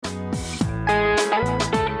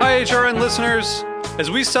HRN listeners.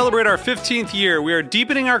 As we celebrate our 15th year, we are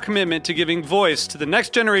deepening our commitment to giving voice to the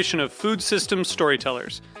next generation of food systems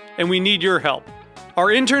storytellers, and we need your help. Our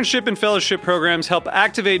internship and fellowship programs help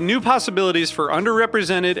activate new possibilities for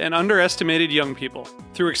underrepresented and underestimated young people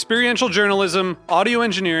through experiential journalism, audio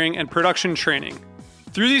engineering, and production training.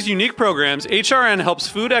 Through these unique programs, HRN helps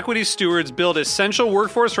food equity stewards build essential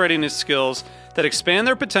workforce readiness skills that expand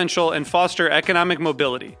their potential and foster economic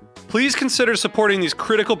mobility. Please consider supporting these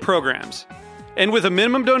critical programs. And with a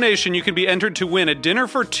minimum donation, you can be entered to win a dinner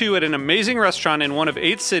for two at an amazing restaurant in one of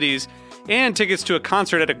 8 cities and tickets to a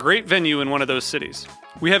concert at a great venue in one of those cities.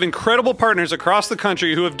 We have incredible partners across the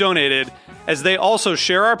country who have donated, as they also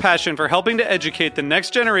share our passion for helping to educate the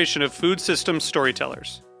next generation of food systems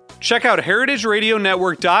storytellers. Check out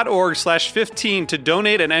heritageradionetwork.org/15 to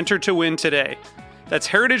donate and enter to win today. That's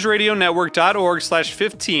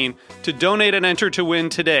heritageradionetwork.org/15 to donate and enter to win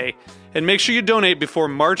today. And make sure you donate before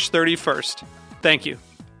March 31st. Thank you.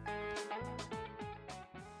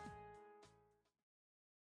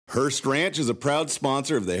 Hearst Ranch is a proud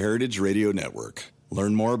sponsor of the Heritage Radio Network.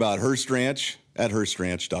 Learn more about Hearst Ranch at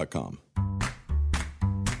HearstRanch.com.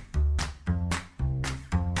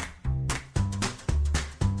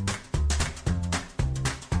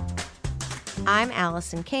 I'm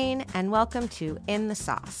Allison Kane, and welcome to In the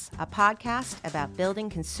Sauce, a podcast about building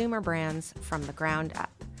consumer brands from the ground up.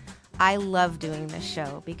 I love doing this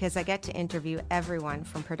show because I get to interview everyone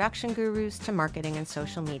from production gurus to marketing and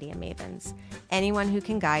social media mavens, anyone who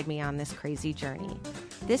can guide me on this crazy journey.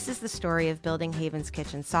 This is the story of building Haven's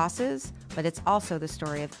Kitchen sauces, but it's also the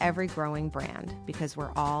story of every growing brand because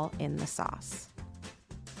we're all in the sauce.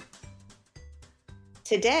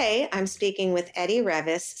 Today, I'm speaking with Eddie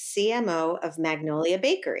Revis, CMO of Magnolia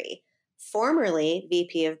Bakery. Formerly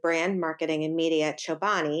VP of Brand Marketing and Media at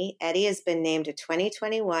Chobani, Eddie has been named a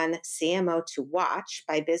 2021 CMO to Watch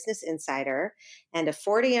by Business Insider and a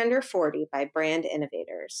 40 Under 40 by Brand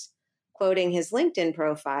Innovators. Quoting his LinkedIn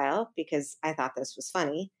profile, because I thought this was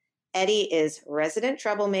funny, Eddie is resident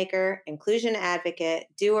troublemaker, inclusion advocate,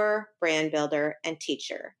 doer, brand builder, and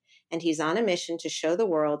teacher. And he's on a mission to show the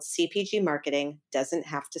world CPG marketing doesn't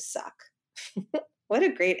have to suck. What a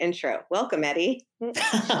great intro. Welcome, Eddie.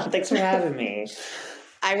 Thanks for having me.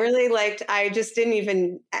 I really liked, I didn't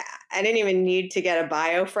even need to get a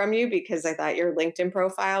bio from you because I thought your LinkedIn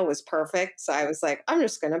profile was perfect. So I was like, I'm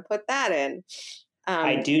just going to put that in.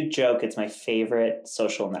 I do joke it's my favorite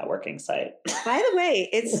social networking site. By the way,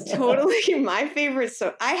 it's totally my favorite.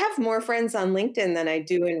 So I have more friends on LinkedIn than I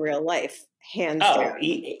do in real life. Hands down.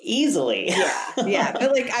 Easily. Yeah.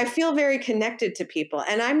 But like, I feel very connected to people,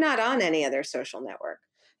 and I'm not on any other social network.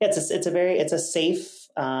 It's a safe,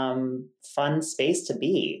 fun space to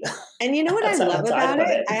be. And you know what I love about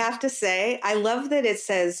it? I have to say, I love that it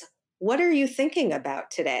says, "What are you thinking about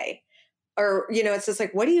today?" Or, it says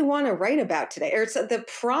like, "What do you want to write about today?" Or it's the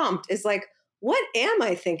prompt is like, "What am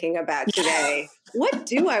I thinking about today? What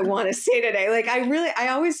do I want to say today?" Like, I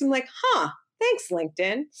always am like, thanks,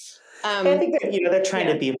 LinkedIn. I think that, they're trying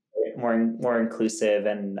to be more inclusive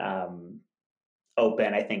and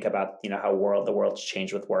open. I think about how the world's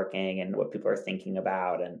changed with working and what people are thinking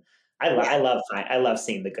about, and I love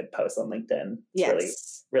seeing the good posts on LinkedIn.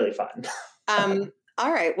 It's really fun.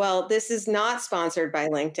 All right. Well, this is not sponsored by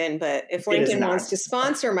LinkedIn, but if LinkedIn wants to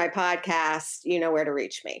sponsor my podcast, you know where to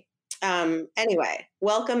reach me. Anyway,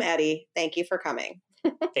 welcome, Eddie. Thank you for coming.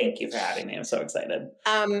 Thank you for having me. I'm so excited.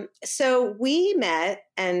 So we met,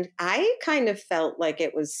 and I kind of felt like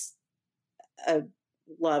it was a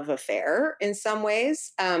love affair in some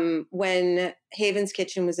ways. When Haven's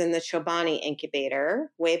Kitchen was in the Chobani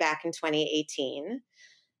incubator way back in 2018,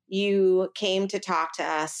 you came to talk to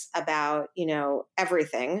us about,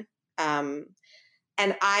 everything. And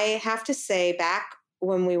I have to say, back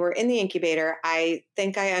when we were in the incubator, I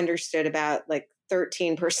think I understood about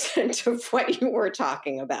 13% of what you were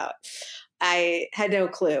talking about. I had no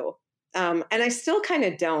clue. And I still kind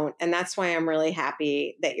of don't. And that's why I'm really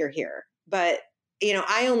happy that you're here. But,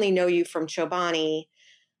 I only know you from Chobani.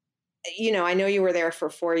 I know you were there for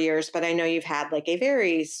 4 years, but I know you've had a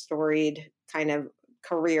very storied kind of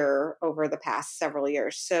career over the past several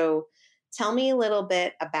years. So tell me a little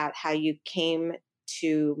bit about how you came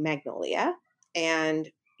to Magnolia.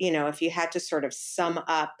 And, if you had to sort of sum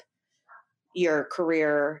up your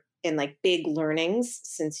career in big learnings,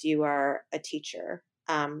 since you are a teacher,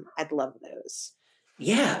 I'd love those.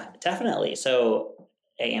 Yeah, definitely. So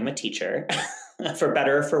I am a teacher for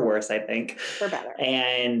better or for worse, I think. For better.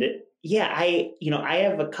 And yeah, I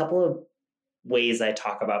have a couple of ways I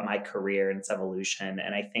talk about my career and its evolution.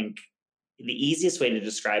 And I think the easiest way to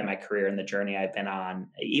describe my career and the journey I've been on,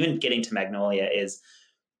 even getting to Magnolia, is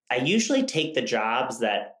I usually take the jobs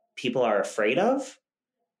that people are afraid of.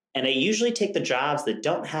 And I usually take the jobs that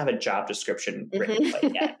don't have a job description written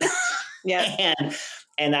quite yet. Yeah.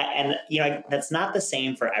 And that's not the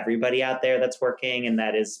same for everybody out there that's working and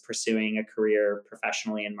that is pursuing a career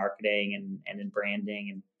professionally in marketing and in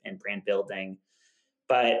branding and brand building.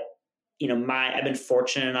 But, I've been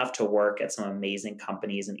fortunate enough to work at some amazing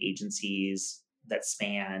companies and agencies that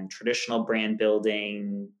span traditional brand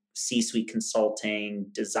building, C-suite consulting,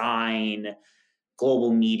 design,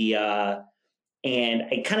 global media. And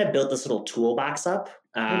I kind of built this little toolbox up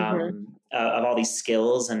of all these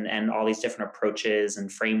skills and all these different approaches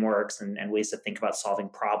and frameworks and ways to think about solving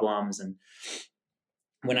problems. And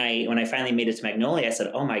when I finally made it to Magnolia, I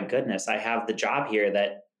said, oh my goodness, I have the job here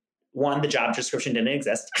that, one, the job description didn't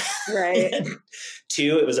exist. Right.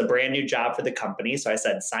 Two, it was a brand new job for the company. So I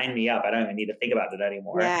said, sign me up. I don't even need to think about it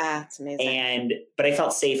anymore. Yeah, it's amazing. But I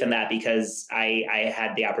felt safe in that because I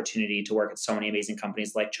had the opportunity to work at so many amazing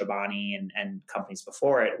companies like Chobani and companies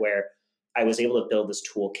before it, where I was able to build this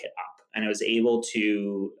toolkit up and I was able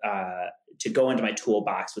to go into my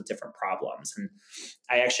toolbox with different problems. And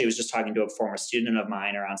I actually was just talking to a former student of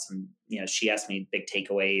mine around some, she asked me big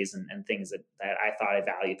takeaways and things that I thought I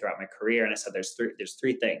valued throughout my career. And I said, there's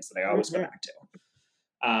three things that I always go back to.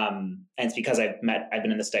 And it's because I've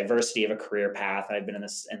been in this diversity of a career path. I've been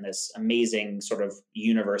in this amazing sort of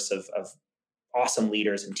universe of awesome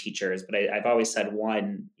leaders and teachers. But I've always said,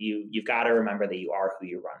 one, you've got to remember that you are who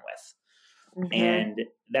you run with. And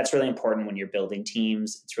that's really important when you're building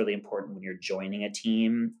teams. It's really important when you're joining a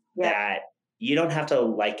team that you don't have to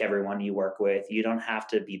like everyone you work with. You don't have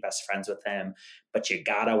to be best friends with them, but you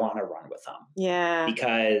gotta want to run with them. Yeah.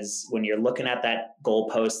 Because when you're looking at that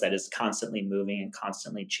goalpost that is constantly moving and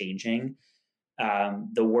constantly changing,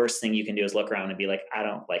 the worst thing you can do is look around and be like, I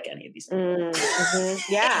don't like any of these people.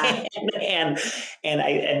 Yeah.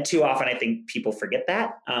 and too often I think people forget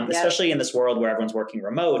that, especially in this world where everyone's working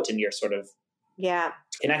remote and you're sort of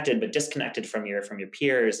connected, but disconnected from your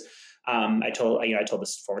peers. I told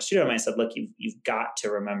this former student of mine, I said, look, you've got to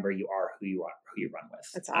remember you are who you run with.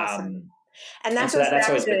 That's awesome. And that's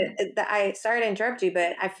always been. Sorry to interrupt you,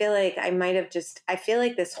 but I feel like I feel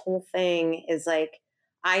like this whole thing is like,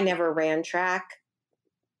 I never ran track,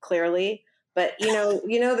 clearly, but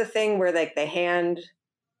the thing where like they hand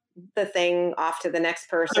the thing off to the next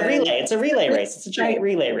person. It's a relay race. It's a giant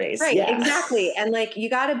relay race. Right. Yeah. Exactly. And like, you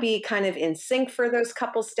got to be kind of in sync for those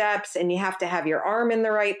couple steps, and you have to have your arm in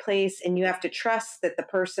the right place, and you have to trust that the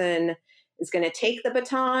person is going to take the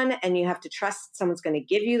baton, and you have to trust someone's going to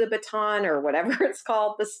give you the baton or whatever it's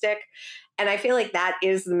called, the stick. And I feel like that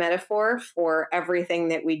is the metaphor for everything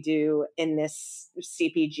that we do in this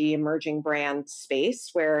CPG emerging brand space,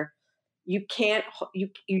 where you can't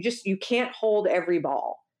hold every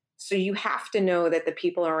ball. So you have to know that the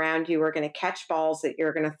people around you are going to catch balls that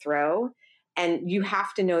you're going to throw, and you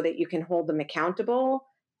have to know that you can hold them accountable,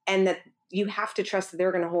 and that you have to trust that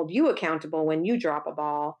they're going to hold you accountable when you drop a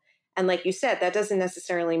ball. And like you said, that doesn't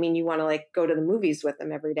necessarily mean you want to like go to the movies with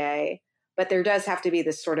them every day, but there does have to be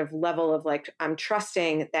this sort of level of like, I'm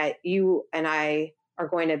trusting that you and I are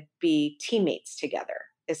going to be teammates together,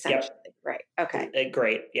 essentially. Yep. Right. Okay.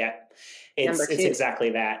 Great. Yeah. It's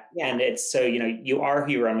exactly that. Yeah. And it's, so, you are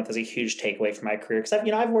who you run with is a huge takeaway from my career. Cause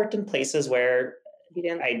I've worked in places where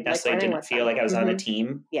I necessarily didn't feel like I was on a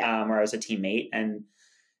team, or I was a teammate. And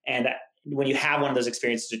when you have one of those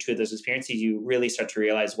experiences or two of those experiences, you really start to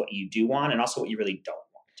realize what you do want and also what you really don't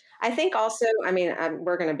want. I think also,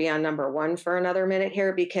 we're going to be on number one for another minute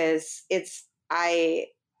here, because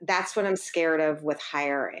that's what I'm scared of with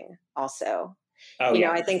hiring also. Oh,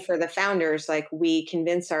 I think for the founders, like, we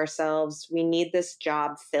convince ourselves we need this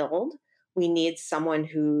job filled. We need someone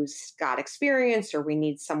who's got experience, or we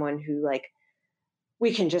need someone who like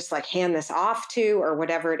we can just like hand this off to, or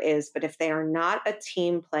whatever it is. But if they are not a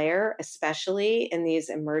team player, especially in these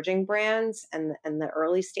emerging brands and the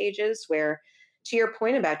early stages, where, to your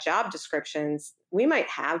point about job descriptions, we might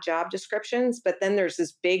have job descriptions, but then there's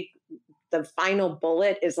this the final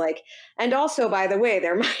bullet is like, and also, by the way,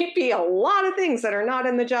 there might be a lot of things that are not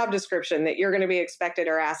in the job description that you're going to be expected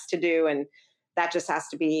or asked to do. And that just has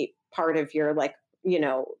to be part of your, like,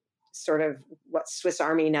 sort of what Swiss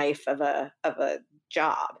Army knife of a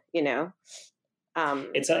job,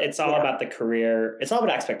 It's all about the career. It's all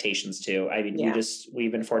about expectations too. I mean,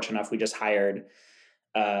 we've been fortunate enough. We just hired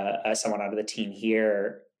someone out of the team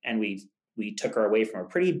here, and we took her away from a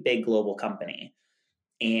pretty big global company.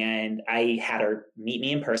 And I had her meet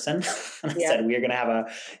me in person. I said, we're going to have a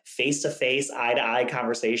face-to-face, eye-to-eye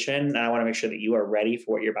conversation. And I want to make sure that you are ready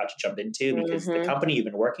for what you're about to jump into, because the company you've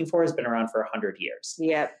been working for has been around for 100 years.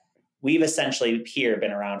 Yep. we've essentially here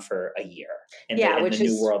been around for a year in which the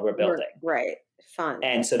new world we're building. Right. Fun.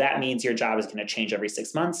 And so that means your job is going to change every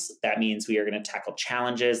 6 months. That means we are going to tackle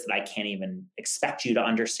challenges that I can't even expect you to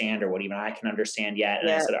understand, or what even I can understand yet. And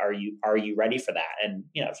I said, are you ready for that? And,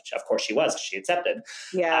 of course she was, she accepted.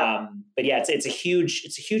 Yeah. But yeah, it's a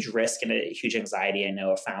huge risk and a huge anxiety, I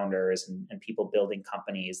know, of founders and people building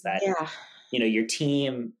companies that, your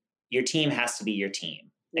team has to be your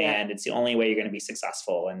team. Yeah. And it's the only way you're going to be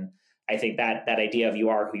successful. And I think that idea of you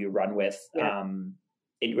are who you run with,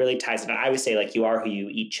 it really ties in. I always say, like, you are who you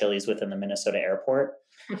eat Chili's with in the Minnesota airport.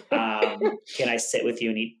 Can I sit with you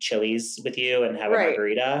and eat Chili's with you and have a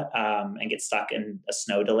margarita and get stuck in a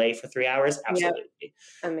snow delay for 3 hours? Absolutely. Yep.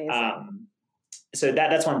 Amazing. So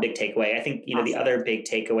that's one big takeaway. I think, the other big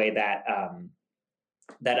takeaway that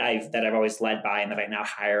I've always led by, and that I now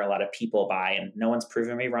hire a lot of people by, and no one's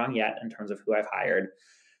proven me wrong yet in terms of who I've hired,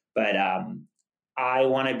 but I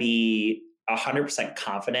want to be 100%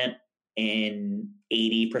 confident in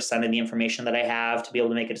 80% of the information that I have to be able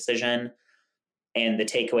to make a decision. And the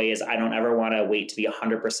takeaway is, I don't ever want to wait to be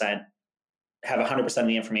 100%, have 100% of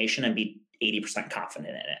the information and be 80% confident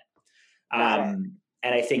in it.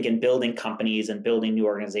 And I think in building companies and building new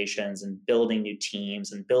organizations and building new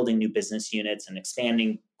teams and building new business units and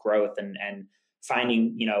expanding growth and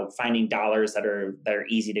finding dollars that are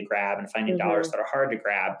easy to grab and finding dollars that are hard to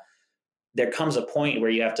grab, there comes a point where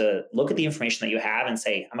you have to look at the information that you have and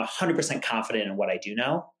say, I'm 100% confident in what I do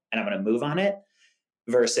know, and I'm going to move on it,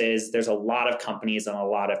 versus there's a lot of companies and a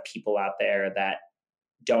lot of people out there that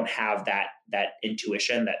don't have that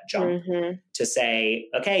intuition, that jump to say,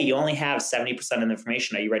 okay, you only have 70% of the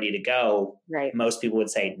information. Are you ready to go? Right. Most people would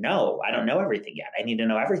say, no, I don't know everything yet. I need to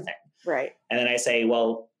know everything. Right. And then I say,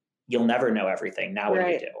 well, you'll never know everything. Now what do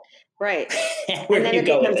you do? Right. And then it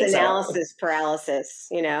becomes analysis paralysis,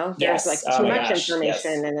 there's like too much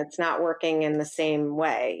information and it's not working in the same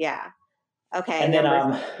way. Yeah. Okay. And then,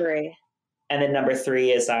 number 3. And then number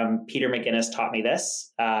 3 is Peter McGinnis taught me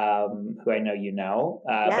this, who I know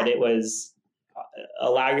but it was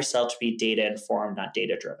allow yourself to be data informed, not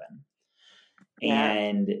data driven. Yeah.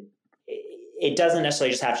 And it doesn't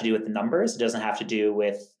necessarily just have to do with the numbers. It doesn't have to do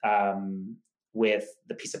with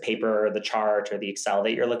the piece of paper or the chart or the Excel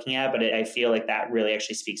that you're looking at. But I feel like that really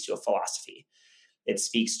actually speaks to a philosophy. It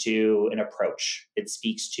speaks to an approach. It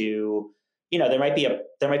speaks to, there might be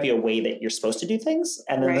a way that you're supposed to do things.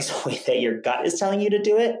 And then there's a way that your gut is telling you to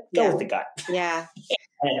do it. Go with the gut. Yeah.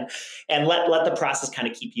 and let the process kind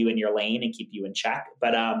of keep you in your lane and keep you in check.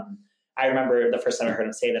 But I remember the first time I heard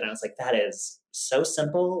him say that, I was like, that is so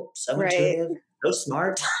simple, so intuitive, so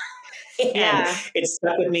smart. And it's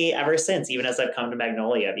stuck with me ever since, even as I've come to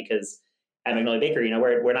Magnolia, because at Magnolia Bakery,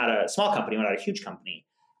 we're not a small company, we're not a huge company,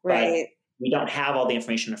 right? But we don't have all the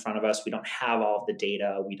information in front of us. We don't have all of the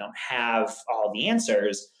data. We don't have all the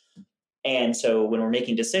answers. And so when we're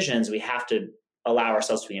making decisions, we have to allow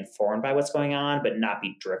ourselves to be informed by what's going on, but not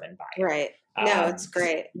be driven by it. Right. No, it's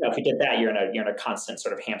great. If you did that, you're in a constant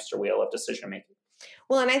sort of hamster wheel of decision making.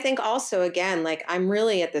 Well, and I think also, again, like, I'm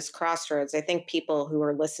really at this crossroads. I think people who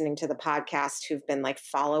are listening to the podcast who've been like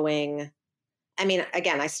following,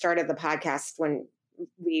 again, I started the podcast when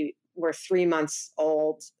we were 3 months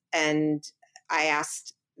old, and I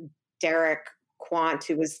asked Derek Quant,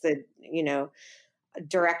 who was the,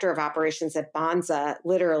 director of operations at Banza,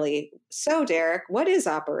 literally, so Derek, what is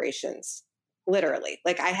operations? Literally,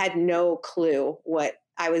 like, I had no clue what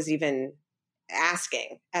I was even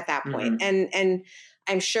asking at that point. And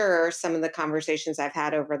I'm sure some of the conversations I've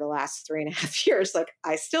had over the last 3.5 years, like,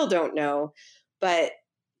 I still don't know, but,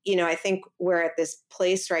 I think we're at this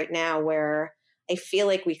place right now where I feel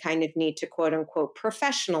like we kind of need to, quote unquote,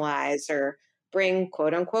 professionalize or bring,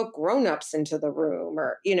 quote unquote, grownups into the room,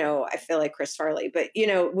 or, I feel like Chris Farley, but,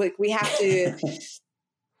 we have to,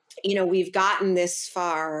 we've gotten this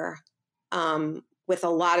far, with a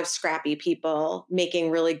lot of scrappy people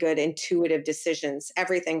making really good intuitive decisions,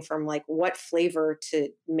 everything from like what flavor to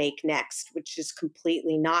make next, which is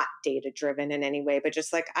completely not data driven in any way, but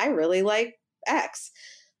just like, I really like X.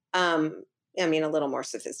 A little more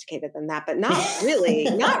sophisticated than that, but not really,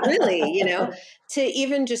 to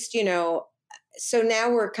even just, so now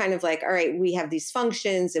we're kind of like, all right, we have these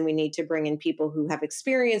functions and we need to bring in people who have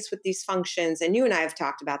experience with these functions. And you and I have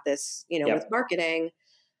talked about this, with marketing.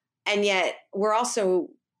 And yet we're also,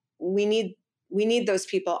 we need those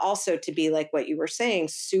people also to be, like what you were saying,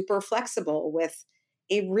 super flexible with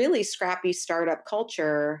a really scrappy startup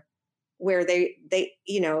culture where they,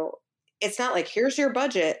 it's not like, here's your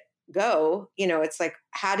budget, go, it's like,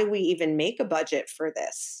 how do we even make a budget for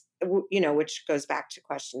this? Which goes back to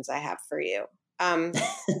questions I have for you.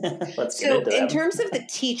 Let's get So into in them. terms of the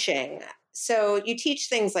teaching, so you teach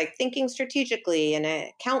things like thinking strategically and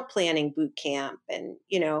account planning boot camp, and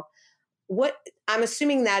what I'm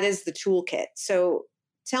assuming that is the toolkit. So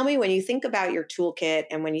tell me, when you think about your toolkit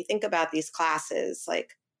and when you think about these classes,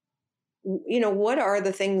 like, what are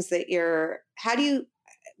the things that how do you,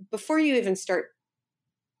 before you even start,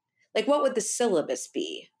 like, what would the syllabus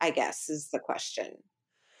be, I guess, is the question.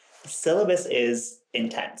 Syllabus is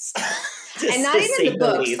intense. And not even the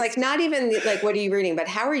books, like not even like, what are you reading, but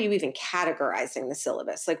how are you even categorizing the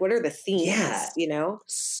syllabus? Like, what are the themes, Yeah.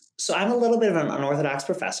 So I'm a little bit of an unorthodox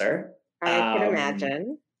professor. I can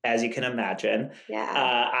imagine. As you can imagine.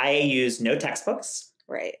 Yeah. I use no textbooks.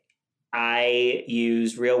 Right. I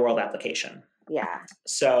use real world application. Yeah.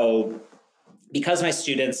 So because my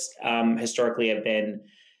students historically have been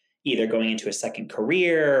either going into a second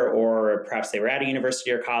career, or perhaps they were at a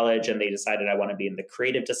university or college and they decided, I want to be in the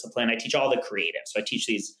creative discipline, I teach all the creative. So I teach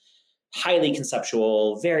these highly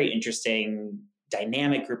conceptual, very interesting,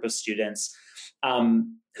 dynamic group of students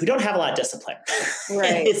who don't have a lot of discipline.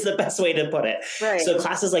 Right. It's the best way to put it. Right. So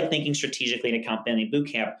classes like Thinking Strategically and Account Planning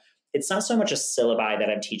Bootcamp, it's not so much a syllabi that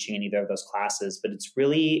I'm teaching in either of those classes, but it's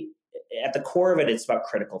really, at the core of it, it's about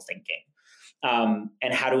critical thinking.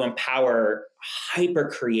 And how to empower hyper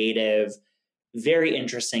creative, very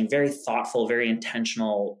interesting, very thoughtful, very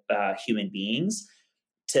intentional human beings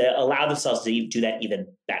to allow themselves to do that even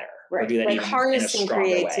better. Right. Or do that like even harnessing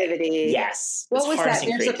creativity. Way. Yes. What was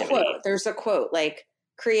that? There's a quote like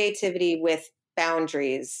creativity with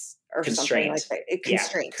boundaries or something like that.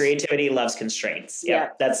 Constraints. Yeah. Creativity loves constraints. Yeah.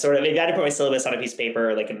 That's sort of, if I had to put my syllabus on a piece of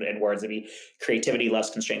paper, like in words, it'd be creativity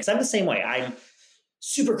loves constraints. I'm the same way. I'm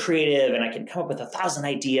super creative and I can come up with 1,000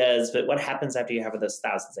 ideas, but what happens after you have those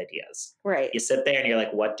thousands of ideas? Right. You sit there and you're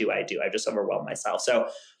like, what do? I've just overwhelmed myself. So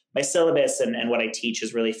my syllabus and what I teach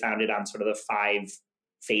is really founded on sort of the 5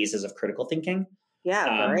 phases of critical thinking.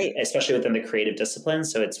 Yeah, great. Especially within the creative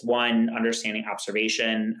disciplines. So it's 1, understanding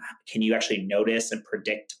observation. Can you actually notice and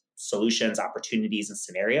predict solutions, opportunities, and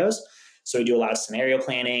scenarios? So we do a lot of scenario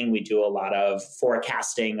planning. We do a lot of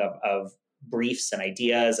forecasting of briefs and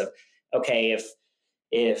ideas of, okay,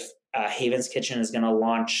 if Haven's Kitchen is going to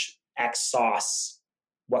launch X sauce,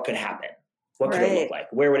 what could happen? What could it look like?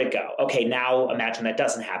 Where would it go? Okay, now imagine that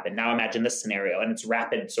doesn't happen. Now imagine this scenario, and it's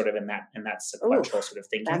rapid, sort of in that sequential sort of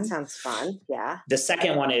thinking. That sounds fun. Yeah. The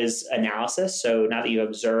second one is analysis. So now that you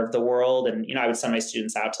observe the world, and I would send my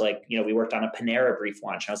students out to we worked on a Panera brief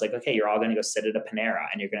launch. And I was like, okay, you're all going to go sit at a Panera,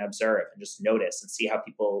 and you're going to observe and just notice and see how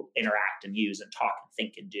people interact and use and talk and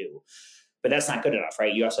think and do. But that's not good enough,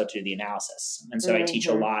 right? You also have to do the analysis. And so I teach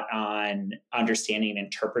a lot on understanding and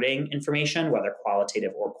interpreting information, whether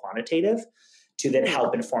qualitative or quantitative, to then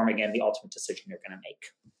help inform, again, the ultimate decision you're going to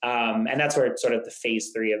make. And that's where sort of the phase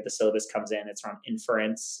 3 of the syllabus comes in. It's around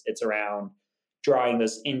inference. It's around drawing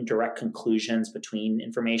those indirect conclusions between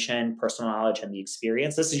information, personal knowledge, and the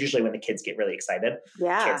experience. This is usually when the kids get really excited.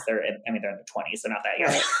 Yeah. Kids, they're in the 20s. They're not that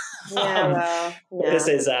young. Right.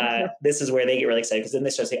 Yeah. This is where they get really excited, because then they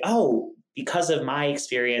start to say, oh, because of my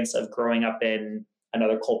experience of growing up in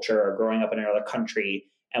another culture or growing up in another country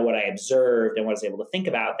and what I observed and what I was able to think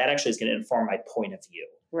about, that actually is going to inform my point of view.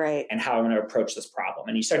 Right. And how I'm going to approach this problem.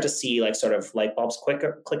 And you start to see sort of light bulbs click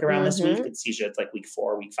around this week. It's usually like week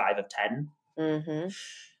 4, week 5 of 10. Mm-hmm.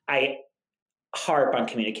 I harp on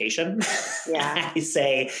communication. Yeah. I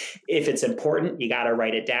say, if it's important, you got to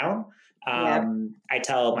write it down. I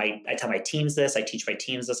tell my teams this. I teach my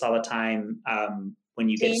teams this all the time. When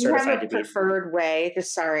you get certified to be preferred way,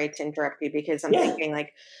 just sorry to interrupt you, because I'm thinking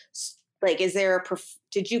like, is there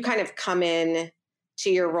did you kind of come in to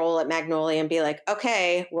your role at Magnolia and be like,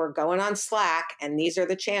 okay, we're going on Slack and these are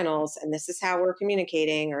the channels and this is how we're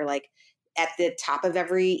communicating, or like at the top of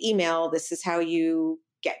every email, this is how you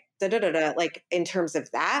get like in terms of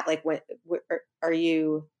that, like what are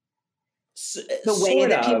you the way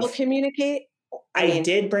that people communicate? I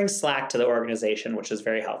did bring Slack to the organization, which is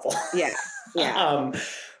very helpful. Yeah. Yeah.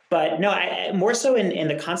 But no, more so in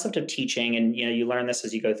the concept of teaching, and you learn this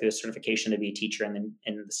as you go through a certification to be a teacher in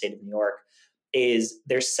the state of New York, is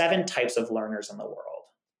there's 7 types of learners in the world.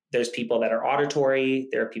 There's people that are auditory,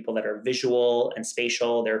 there are people that are visual and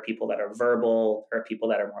spatial, there are people that are verbal, there are people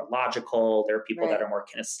that are more logical, there are people that are more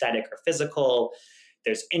kinesthetic or physical.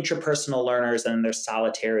 There's intrapersonal learners, and there's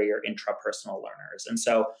solitary or intrapersonal learners. And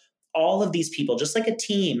so all of these people, just like a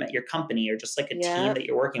team at your company or just like a team that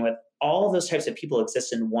you're working with, all of those types of people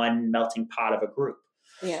exist in one melting pot of a group.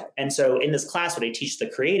 Yeah. And so in this class, what I teach the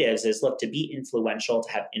creatives is, look, to be influential,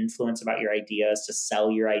 to have influence about your ideas, to sell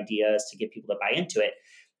your ideas, to get people to buy into it,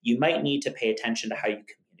 you might need to pay attention to how you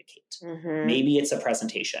communicate. Maybe it's a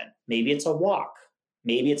presentation. Maybe it's a walk.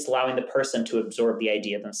 Maybe it's allowing the person to absorb the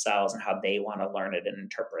idea themselves and how they want to learn it and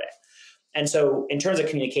interpret it. And so in terms of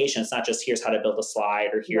communication, it's not just here's how to build a slide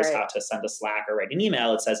or here's how to send a Slack or write an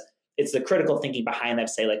email. It says it's the critical thinking behind that,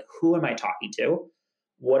 say, like, who am I talking to?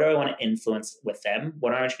 What do I want to influence with them?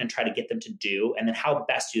 What am I going to try to get them to do? And then how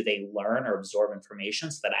best do they learn or absorb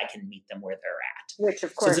information so that I can meet them where they're at? Which,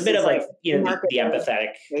 of course, so it's a bit of like, you know, the empathetic.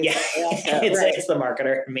 Yeah, it's the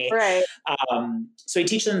marketer in me. Right. So we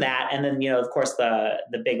teach them that. And then, you know, of course, the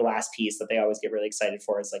big last piece that they always get really excited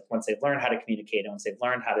for is like, once they've learned how to communicate and once they've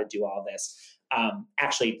learned how to do all this,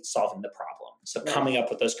 actually solving the problem. So coming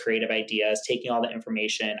up with those creative ideas, taking all the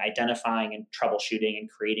information, identifying and troubleshooting and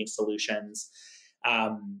creating solutions.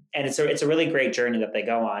 And it's a really great journey that they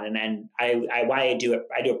go on. And I do a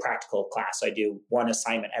practical class. So I do one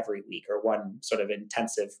assignment every week or one sort of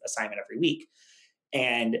intensive assignment every week.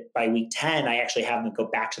 And by week 10, I actually have them go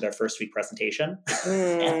back to their first week presentation.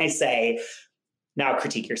 And I say, now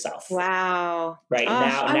critique yourself. Wow. Right.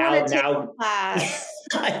 Now it's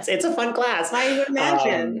a fun class. I would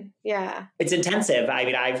imagine. It's intensive. I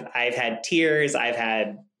mean, I've had tears. I've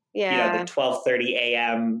had, you know, the 12:30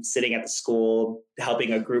 a.m. sitting at the school,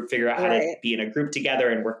 helping a group figure out how to be in a group together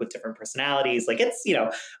and work with different personalities. Like it's, you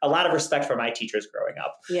know, a lot of respect for my teachers growing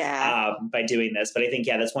up by doing this. But I think,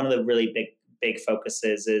 that's one of the really big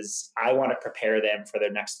focuses is I want to prepare them for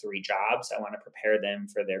their next 3 jobs. I want to prepare them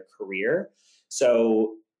for their career.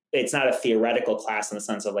 So it's not a theoretical class in the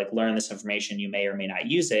sense of like, learn this information, you may or may not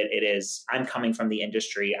use it. It is, I'm coming from the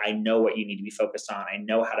industry. I know what you need to be focused on. I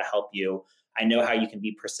know how to help you. I know how you can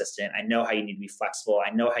be persistent. I know how you need to be flexible.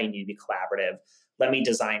 I know how you need to be collaborative. Let me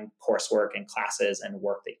design coursework and classes and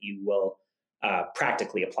work that you will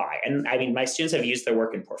practically apply. And I mean, my students have used their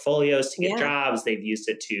work in portfolios to get jobs. They've used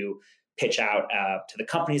it to pitch out to the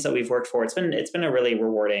companies that we've worked for. It's been a really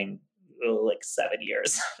rewarding, like 7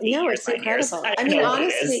 years. It's incredible. I mean,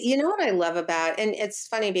 honestly, you know what I love about, and it's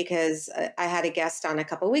funny because I had a guest on a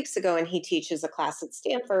couple of weeks ago and he teaches a class at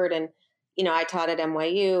Stanford and, you know, I taught at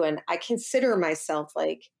NYU and I consider myself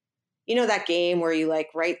like, you know, that game where you like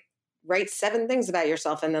write 7 things about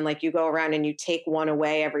yourself and then like you go around and you take one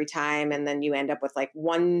away every time and then you end up with like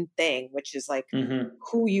one thing, which is like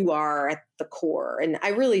who you are at the core. And I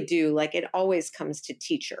really do, like, it always comes to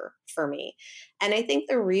teacher for me. And I think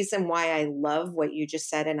the reason why I love what you just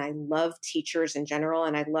said, and I love teachers in general,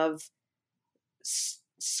 and I love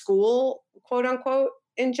school, quote unquote,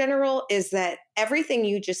 in general, is that everything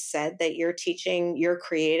you just said that you're teaching your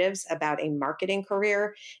creatives about a marketing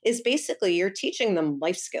career is basically you're teaching them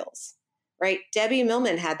life skills, right? Debbie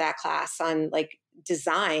Millman had that class on like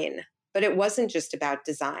design, but it wasn't just about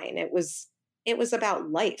design. It was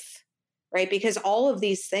about life, right? Because all of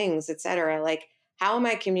these things, et cetera, like how am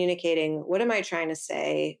I communicating? What am I trying to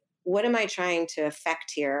say? What am I trying to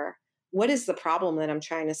affect here? What is the problem that I'm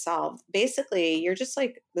trying to solve? Basically, you're just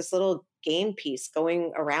like this little game piece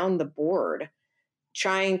going around the board,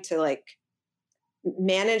 trying to like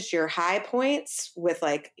manage your high points with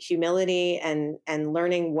like humility and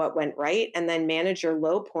learning what went right, and then manage your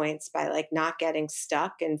low points by like not getting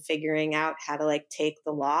stuck and figuring out how to like take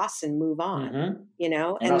the loss and move on, you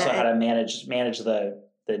know, and also how to manage the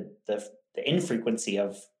infrequency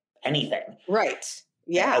of anything. Right.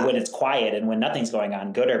 Yeah. When it's quiet and when nothing's going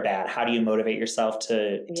on, good or bad, how do you motivate yourself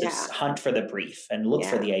to hunt for the brief and look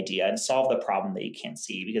for the idea and solve the problem that you can't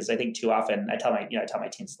see? Because I think too often I tell my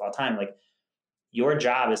teams a lot of time, like, your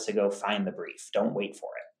job is to go find the brief. Don't wait for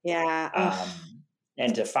it. Yeah.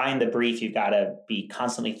 And to find the brief, you've got to be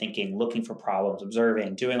constantly thinking, looking for problems,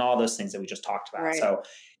 observing, doing all those things that we just talked about. Right. So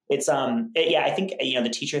it's, I think, you know, the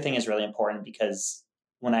teacher thing is really important because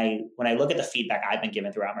when I look at the feedback I've been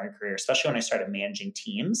given throughout my career, especially when I started managing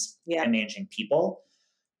teams and managing people,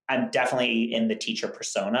 I'm definitely in the teacher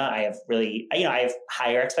persona. I have really, you know, I have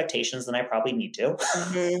higher expectations than I probably need to,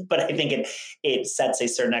 but I think it sets a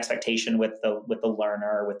certain expectation with the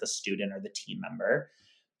learner, with the student or the team member.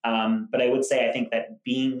 But I would say, I think that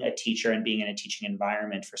being a teacher and being in a teaching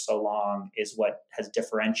environment for so long is what has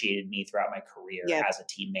differentiated me throughout my career as a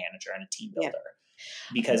team manager and a team builder.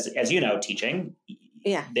 Because as you know, teaching,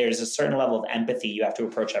 there's a certain level of empathy you have to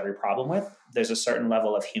approach every problem with. There's a certain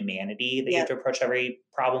level of humanity that you have to approach every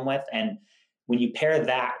problem with. And when you pair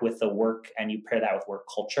that with the work and you pair that with work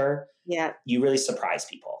culture, you really surprise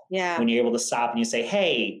people. Yeah. When you're able to stop and you say,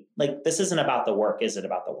 hey, like, this isn't about the work. Is it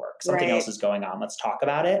about the work? Something else is going on. Let's talk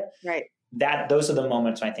about it. Right. Those are the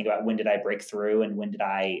moments when I think about when did I break through and when did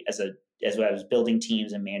I, as I was building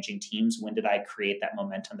teams and managing teams, when did I create that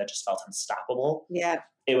momentum that just felt unstoppable? Yeah.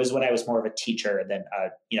 It was when I was more of a teacher than a,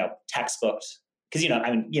 textbook because,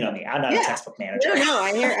 I mean, me, I'm not a textbook manager. Listen,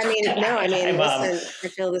 I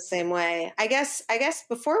feel the same way. I guess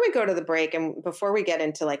before we go to the break and before we get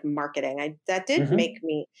into like marketing, that did make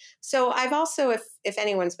me, so I've also, if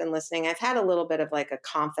anyone's been listening, I've had a little bit of like a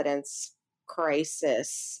confidence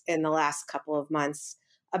crisis in the last couple of months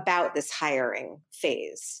about this hiring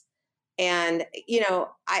phase. And,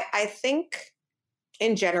 I think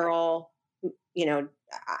in general,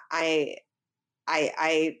 I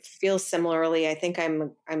feel similarly. I think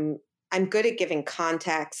I'm good at giving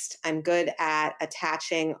context. I'm good at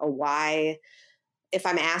attaching a why. If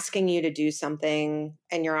I'm asking you to do something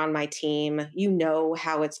and you're on my team, you know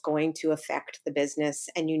how it's going to affect the business,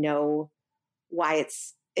 and you know why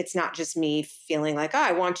it's not just me feeling like, oh,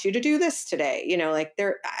 I want you to do this today.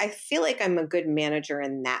 I feel like I'm a good manager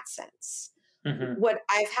in that sense. What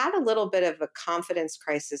I've had a little bit of a confidence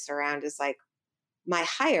crisis around is like my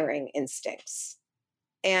hiring instincts.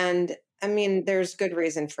 And I mean, there's good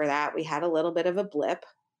reason for that. We had a little bit of a blip,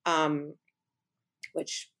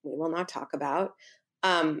 which we will not talk about.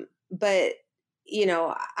 But,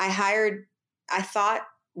 I thought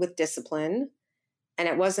with discipline, and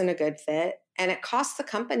it wasn't a good fit. And it cost the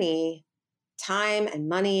company time and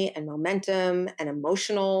money and momentum and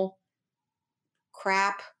emotional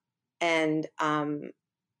crap. And I'm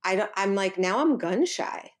like, now I'm gun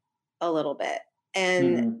shy a little bit.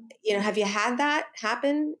 And, have you had that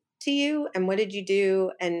happen to you? And what did you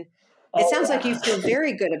do? And it sounds like you feel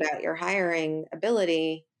very good about your hiring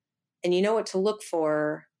ability and you know what to look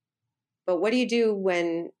for. But what do you do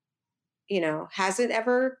when, has it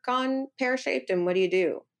ever gone pear-shaped, and what do you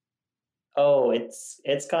do? Oh, it's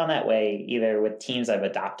gone that way either with teams I've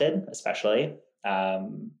adopted, especially,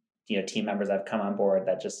 team members I've come on board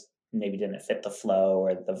that just maybe didn't fit the flow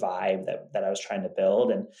or the vibe that I was trying to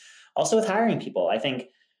build. And also with hiring people, I think,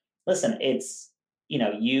 listen, it's,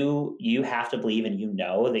 you have to believe and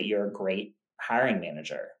that you're a great hiring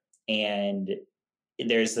manager. And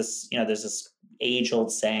there's this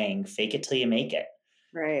age-old saying, fake it till you make it.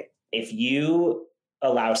 Right. If you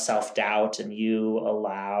allow self-doubt and you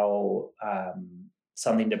allow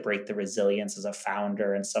something to break the resilience as a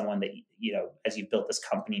founder and someone that, as you've built this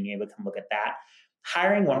company and you're able to look at that,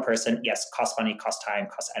 hiring one person, yes, costs money, costs time,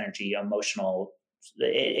 costs energy, emotional,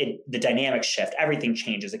 the dynamics shift, everything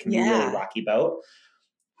changes. It can be a really rocky boat.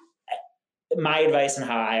 My advice and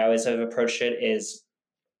how I always have approached it is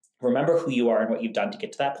remember who you are and what you've done to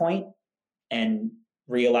get to that point, and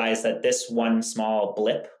realize that this one small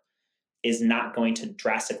blip is not going to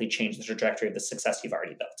drastically change the trajectory of the success you've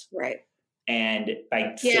already built. Right. And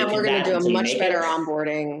by we're going to do a much better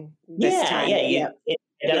onboarding this time.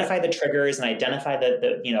 Identify the triggers and identify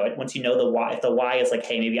the once you know the why. If the why is like,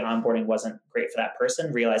 hey, maybe onboarding wasn't great for that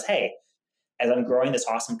person, realize, hey, as I'm growing this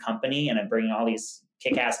awesome company and I'm bringing all these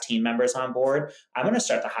kick-ass team members on board, I'm going to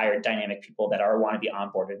start to hire dynamic people that want to be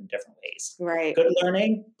onboarded in different ways. Right. Good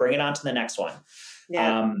learning, bring it on to the next one.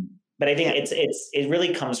 Yeah. But I think it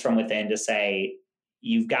really comes from within to say,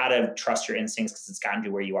 you've got to trust your instincts because it's gotten to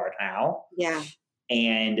where you are now. Yeah.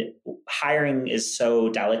 And hiring is so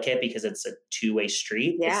delicate because it's a two-way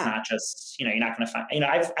street. Yeah. It's not just, you're not going to find,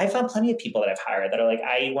 I've found plenty of people that I've hired that are like,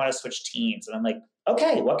 I want to switch teams. And I'm like,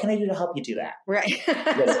 okay, what can I do to help you do that? Right.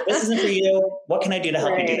 This isn't for you. What can I do to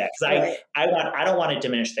help you do that? Because I don't want to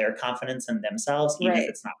diminish their confidence in themselves, even if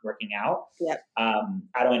it's not working out. Yep. I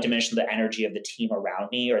don't want to diminish the energy of the team around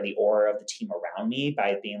me or the aura of the team around me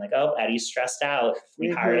by being like, oh, Eddie's stressed out.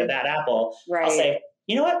 We hired a bad apple. Right. I'll say,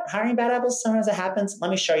 you know what? Hiring bad apples, sometimes it happens. Let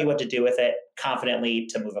me show you what to do with it confidently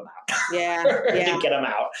to move them out. To get them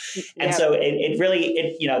out. And so it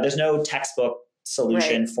really, there's no textbook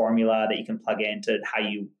solution formula that you can plug into how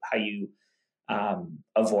you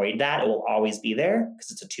avoid that. It will always be there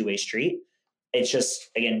because it's a two-way street. It's just,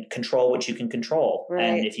 again, control what you can control. Right.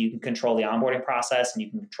 And if you can control the onboarding process and you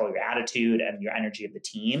can control your attitude and your energy of the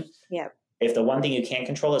team. Yeah. If the one thing you can't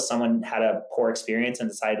control is someone had a poor experience and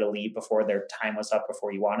decided to leave before their time was up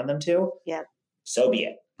before you wanted them to, so be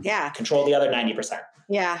it. Yeah. Control the other 90%.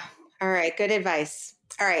 Yeah. All right. Good advice.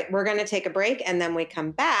 All right. We're going to take a break, and then we come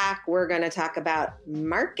back. We're going to talk about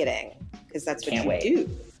marketing because that's what you do.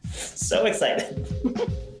 So excited.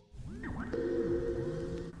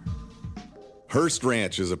 Hearst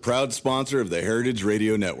Ranch is a proud sponsor of the Heritage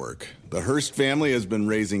Radio Network. The Hearst family has been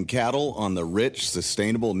raising cattle on the rich,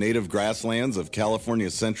 sustainable native grasslands of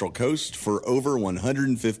California's Central Coast for over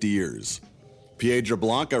 150 years. Piedra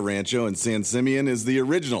Blanca Rancho in San Simeon is the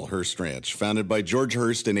original Hearst Ranch, founded by George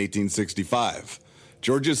Hearst in 1865.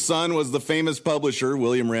 George's son was the famous publisher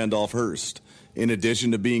William Randolph Hearst. In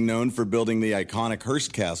addition to being known for building the iconic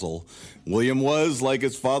Hearst Castle, William was, like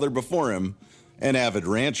his father before him, an avid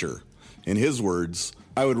rancher. In his words,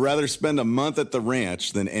 "I would rather spend a month at the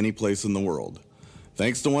ranch than any place in the world."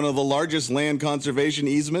 Thanks to one of the largest land conservation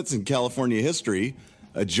easements in California history,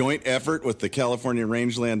 a joint effort with the California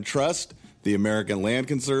Rangeland Trust, the American Land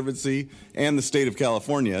Conservancy, and the state of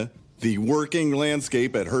California, the working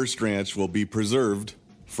landscape at Hearst Ranch will be preserved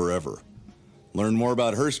forever. Learn more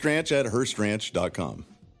about Hearst Ranch at HearstRanch.com.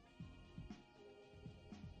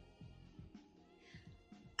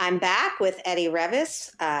 I'm back with Eddie Revis,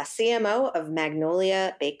 CMO of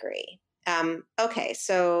Magnolia Bakery. Okay,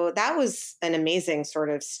 so that was an amazing sort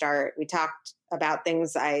of start. We talked about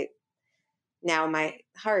things now my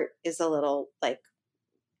heart is a little like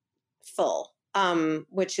full,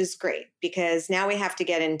 which is great because now we have to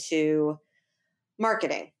get into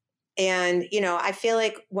marketing. And, I feel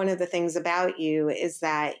like one of the things about you is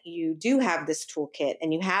that you do have this toolkit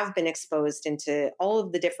and you have been exposed into all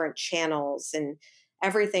of the different channels and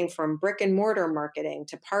everything from brick and mortar marketing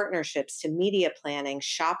to partnerships to media planning,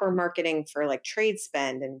 shopper marketing for like trade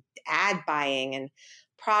spend and ad buying and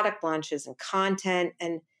product launches and content.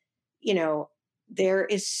 And, there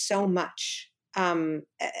is so much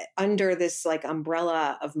under this like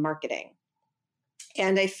umbrella of marketing.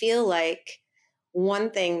 And I feel like one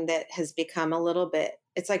thing that has become a little bit,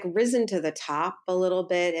 it's like risen to the top a little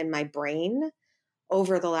bit in my brain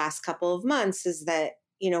over the last couple of months is that,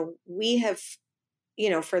 we have,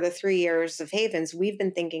 for the 3 years of Havens, we've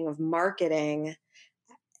been thinking of marketing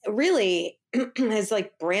really as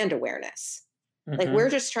like brand awareness. Mm-hmm. Like we're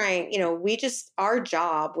just trying, our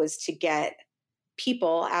job was to get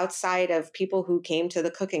people outside of people who came to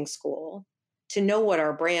the cooking school to know what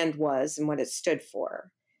our brand was and what it stood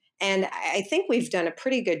for. And I think we've done a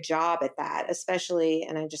pretty good job at that, especially,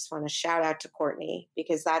 and I just want to shout out to Courtney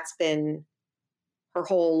because that's been her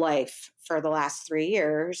whole life for the last 3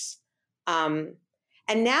 years. And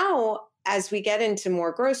now as we get into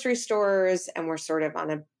more grocery stores and we're sort of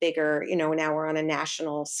on a bigger, now we're on a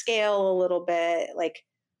national scale a little bit, like,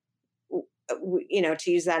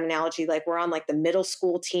 to use that analogy, like we're on like the middle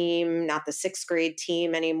school team, not the 6th grade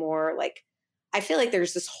team anymore. Like, I feel like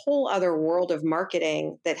there's this whole other world of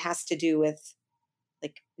marketing that has to do with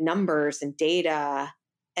like numbers and data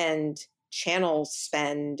and channel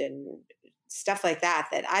spend and stuff like that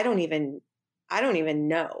I don't even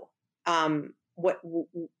know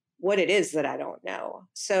what it is that I don't know.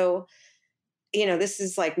 So, this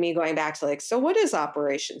is like me going back to like, so what is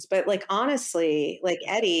operations? But like, honestly, like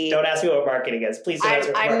Eddie. Don't ask me what marketing is. Please don't ask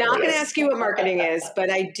me what marketing is. I'm not going to ask you what marketing is, but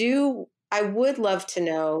I would love to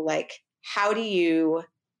know, like, how do you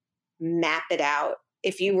map it out?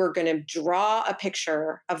 If you were going to draw a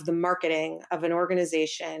picture of the marketing of an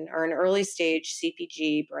organization or an early stage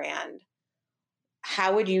CPG brand,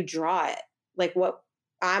 how would you draw it? Like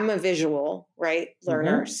I'm a visual, right,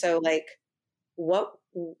 learner. Mm-hmm. So like, what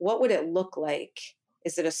would it look like?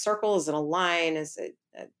 Is it a circle? Is it a line? Is it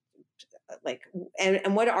like,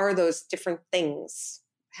 and what are those different things?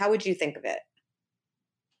 How would you think of it?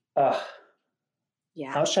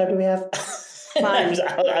 Yeah. How much time do we have?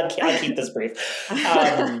 I'll keep this brief.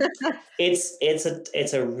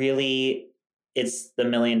 It's the $1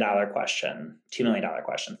 million question, $2 million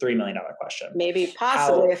question, $3 million question. Maybe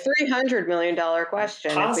possibly a $300 million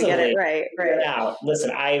question if we get it right. Now,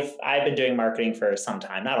 listen, I've been doing marketing for some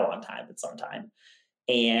time, not a long time, but some time.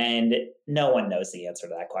 And no one knows the answer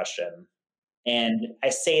to that question. And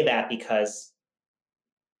I say that because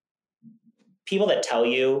people that tell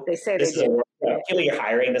you people you're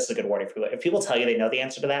hiring, this is a good warning for you. If people tell you they know the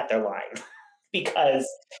answer to that, they're lying. Because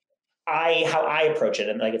how I approach it,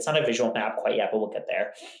 and like it's not a visual map quite yet, but we'll get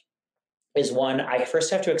there, is one, I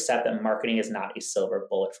first have to accept that marketing is not a silver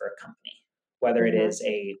bullet for a company. Whether it is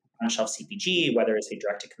a on-shelf CPG, whether it's a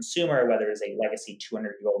direct-to-consumer, whether it's a legacy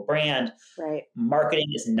 200-year-old brand, right?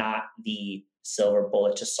 Marketing is not the silver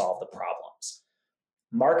bullet to solve the problems.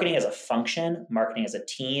 Marketing as a function, marketing as a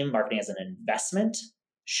team, marketing as an investment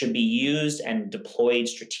should be used and deployed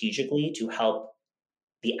strategically to help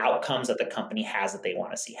the outcomes that the company has that they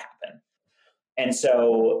want to see happen. And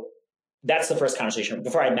so that's the first conversation.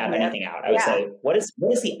 Before I map anything out, I would say, what is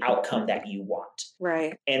the outcome that you want?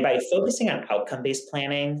 Right. And by focusing on outcome-based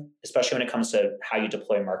planning, especially when it comes to how you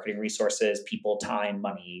deploy marketing resources, people, time,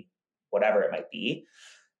 money, whatever it might be,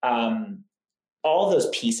 all those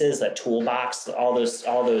pieces, that toolbox, all those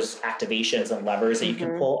activations and levers that you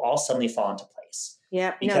can pull all suddenly fall into place.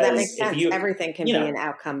 Yeah, no, that makes sense. Everything can be an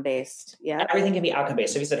outcome-based. Yeah, everything can be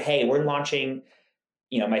outcome-based. So if you said, hey, we're launching,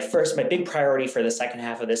 my big priority for the second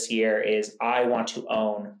half of this year is I want to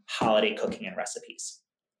own holiday cooking and recipes.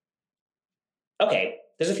 okay,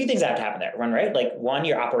 there's a few things that have to happen there, right? Like one,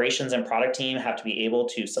 your operations and product team have to be able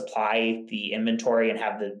to supply the inventory and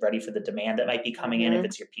have the ready for the demand that might be coming in if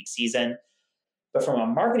it's your peak season. But from a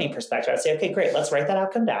marketing perspective, I'd say, okay, great, let's write that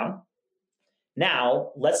outcome down.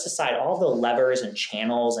 Now let's decide all the levers and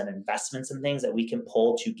channels and investments and things that we can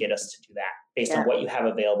pull to get us to do that based on what you have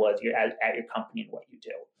available at your company and what you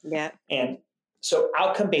do. Yeah. And so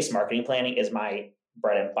outcome-based marketing planning is my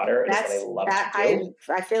bread and butter. It's what I love to do.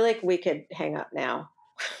 I feel like we could hang up now.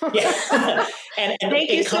 Yeah. and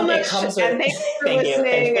thank you so much. And thank you for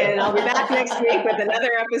listening. And I'll be back next week with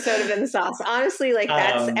another episode of In the Sauce. Honestly, like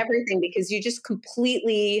that's everything, because you just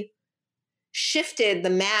completely shifted the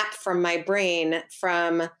map from my brain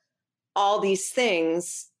from all these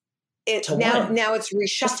things. Now it's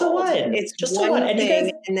reshuffled. It's just one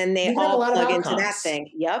thing, and then they all plug into that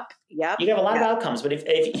thing. Yep. You have a lot of outcomes, but if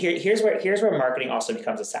here's where marketing also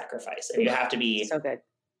becomes a sacrifice. And you have to be so good.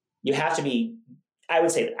 You have to be. I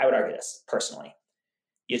would argue this personally.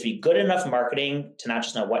 You have to be good enough marketing to not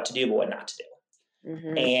just know what to do, but what not to do.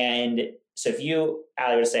 Mm-hmm. And so if you,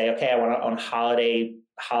 Ali, would say, okay, I want to own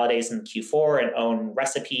holidays in Q4 and own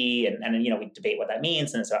recipe, and then, we debate what that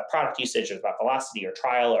means, and it's about product usage, or about velocity or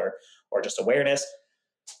trial or just awareness.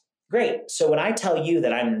 Great. So when I tell you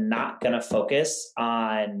that I'm not going to focus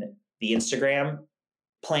on the Instagram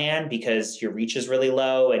plan because your reach is really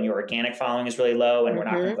low and your organic following is really low, and we're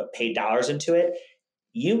not going to put paid dollars into it,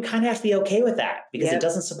 you kind of have to be okay with that, because it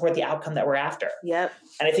doesn't support the outcome that we're after. Yep.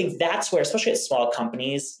 And I think that's where, especially at small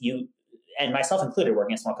companies, and myself included,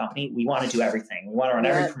 working in a small company, we want to do everything. We want to run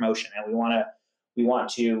every promotion, and we want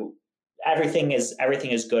to, everything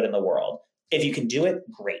is good in the world. If you can do it,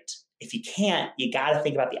 great. If you can't, you got to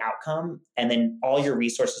think about the outcome, and then all your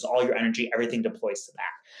resources, all your energy, everything deploys to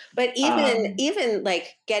that. But even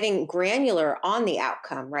like getting granular on the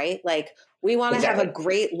outcome, right? Like we want to have a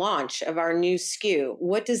great launch of our new SKU.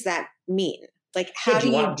 What does that mean? Like how do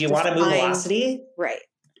you want to move velocity? Right.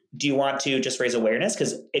 Do you want to just raise awareness?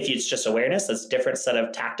 Because if it's just awareness, that's a different set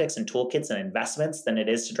of tactics and toolkits and investments than it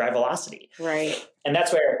is to drive velocity. Right. And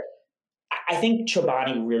that's where I think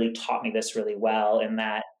Chobani really taught me this really well, in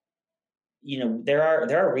that, there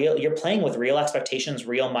are real, you're playing with real expectations,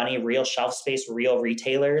 real money, real shelf space, real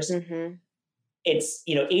retailers. Mm-hmm. It's,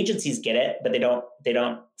 agencies get it, but they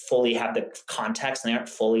don't fully have the context, and they aren't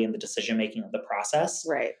fully in the decision-making of the process.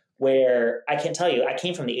 Right. Where I can tell you, I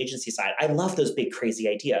came from the agency side. I love those big, crazy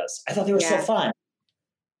ideas. I thought they were so fun.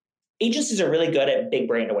 Agencies are really good at big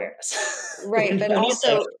brand awareness. Right. But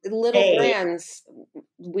also little brands,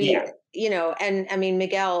 and I mean,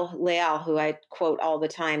 Miguel Leal, who I quote all the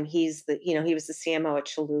time, he was the CMO at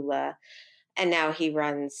Cholula, and now he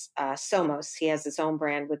runs Somos. He has his own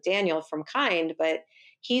brand with Daniel from Kind, but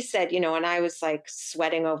he said, and I was like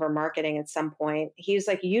sweating over marketing at some point. He was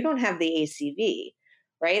like, you don't have the ACV,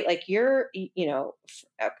 right? Like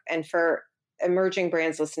and for emerging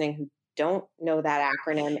brands listening who don't know that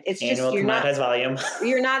acronym, it's annual just commoditized volume.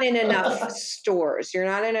 You're not in enough stores. You're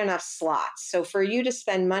not in enough slots. So for you to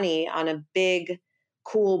spend money on a big,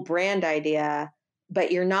 cool brand idea,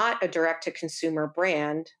 but you're not a direct to consumer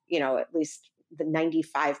brand, at least the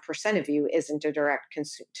 95% of you isn't a direct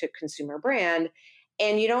to consumer brand,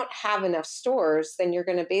 and you don't have enough stores, then you're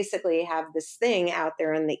going to basically have this thing out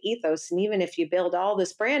there in the ethos. And even if you build all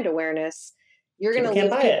this brand awareness, you're going to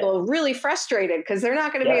leave people really frustrated, because they're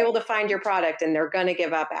not going to be able to find your product, and they're going to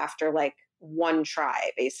give up after like one try,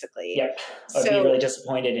 basically. Yep. Or be really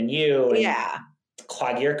disappointed in you. And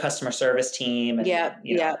clog your customer service team. And,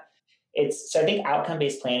 so I think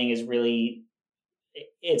outcome-based planning is really,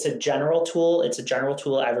 it's a general tool. It's a general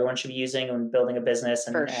tool everyone should be using when building a business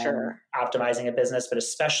and optimizing a business, but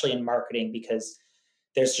especially in marketing, because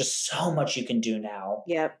there's just so much you can do now.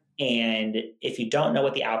 Yep. And if you don't know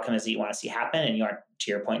what the outcome is that you want to see happen, and you aren't,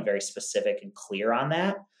 to your point, very specific and clear on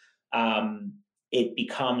that, it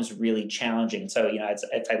becomes really challenging. So,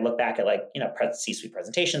 if I look back at C-suite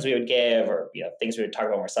presentations we would give, or, things we would talk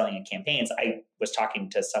about when we're selling in campaigns, I was talking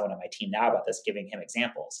to someone on my team now about this, giving him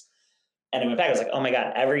examples. And I went back, I was like, oh my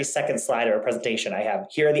God, every second slide of a presentation I have,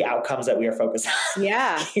 here are the outcomes that we are focused on.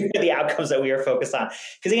 Yeah. Here are the outcomes that we are focused on.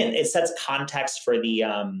 Because again, it sets context for the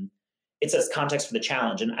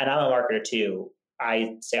challenge. And I'm a marketer too.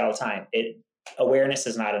 I say all the time, awareness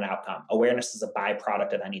is not an outcome. Awareness is a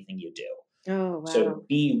byproduct of anything you do. Oh, wow. So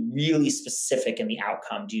be really specific in the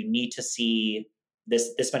outcome. Do you need to see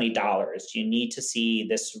this many dollars? Do you need to see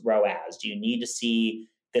this ROAS? Do you need to see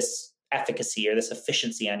this efficacy or this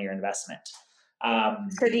efficiency on your investment?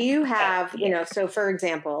 So do you have, so for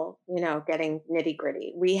example, getting nitty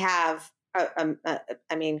gritty, we have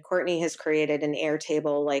I mean, Courtney has created an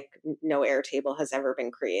Airtable like no Airtable has ever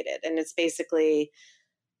been created. And it's basically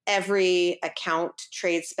every account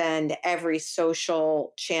trade spend, every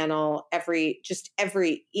social channel, every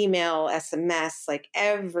email, SMS, like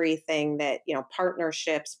everything that,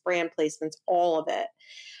 partnerships, brand placements, all of it.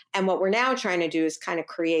 And what we're now trying to do is kind of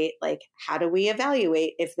create, like, how do we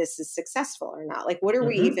evaluate if this is successful or not? Like, what are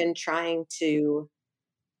we even trying to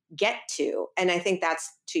get to? And I think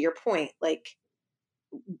that's to your point, like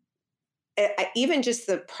even just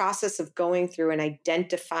the process of going through and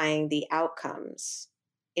identifying the outcomes,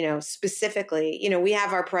 specifically, we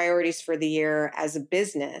have our priorities for the year as a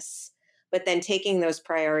business, but then taking those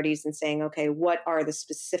priorities and saying, okay, what are the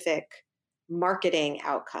specific marketing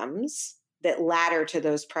outcomes that ladder to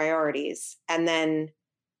those priorities? And then,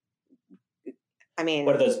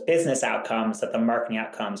 what are those business outcomes that the marketing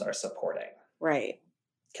outcomes are supporting? Right.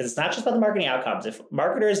 Because it's not just about the marketing outcomes. If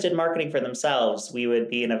marketers did marketing for themselves, we would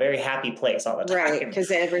be in a very happy place all the time. Right, because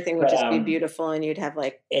everything would just be beautiful and you'd have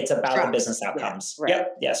it's about trucks. The business outcomes. Yeah, right.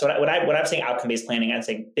 Yep. Yeah. So when I'm saying outcome-based planning, I'm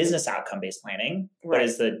saying business outcome-based planning. Right. What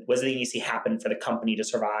is the thing you see happen for the company to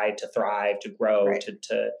survive, to thrive, to grow, right.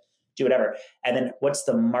 to do whatever? And then what's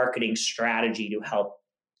the marketing strategy to help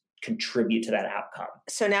contribute to that outcome?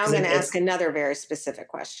 So now I'm going to ask another very specific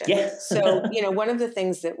question. Yeah. So, one of the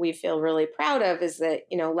things that we feel really proud of is that,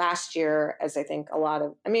 last year, as I think a lot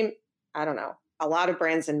of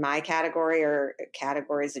brands in my category or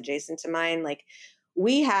categories adjacent to mine, like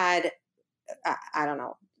we had,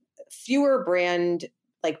 fewer brand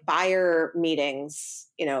like buyer meetings,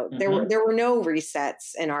 there were no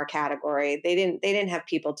resets in our category. They didn't have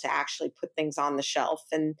people to actually put things on the shelf.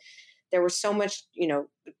 And there was so much,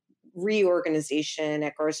 reorganization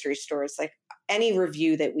at grocery stores. Like any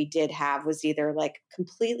review that we did have was either like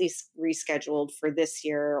completely rescheduled for this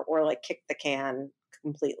year or like kicked the can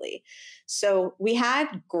completely. So we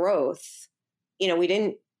had growth. We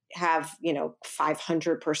didn't have,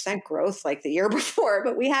 500% growth like the year before,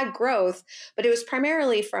 but we had growth, but it was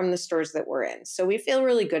primarily from the stores that we're in. So we feel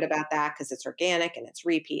really good about that because it's organic and it's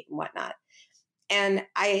repeat and whatnot. And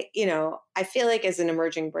I feel like as an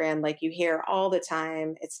emerging brand, like you hear all the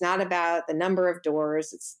time, it's not about the number of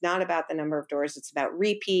doors. It's not about the number of doors. It's about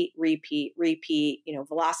repeat,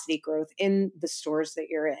 velocity growth in the stores that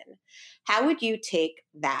you're in. How would you take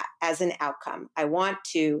that as an outcome? I want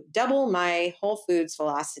to double my Whole Foods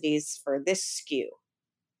velocities for this SKU.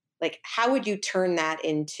 Like, how would you turn that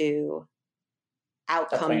into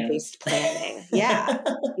outcome-based planning? Yeah.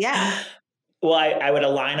 Yeah. Well, I would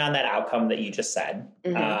align on that outcome that you just said.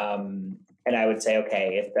 And I would say,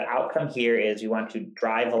 okay, if the outcome here is you want to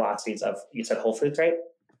drive velocities of, you said Whole Foods, right?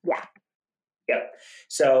 Yeah. Yep.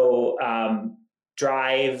 So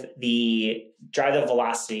drive the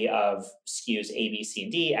velocity of SKUs A, B, C,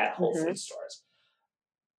 and D at Whole Foods stores.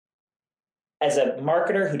 As a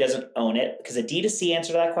marketer who doesn't own it, because a D2C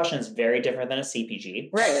answer to that question is very different than a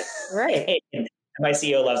CPG. Right. My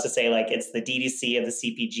CEO loves to say, like, it's the DDC of the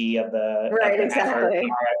CPG of the right, exactly.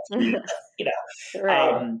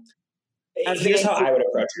 Right. Here's how I would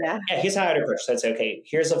approach it. Yeah, here's how I would approach it. So I'd say, okay,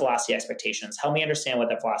 here's the velocity expectations. Help me understand what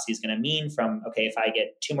that velocity is going to mean from, okay, if I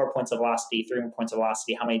get 2 more points of velocity, 3 more points of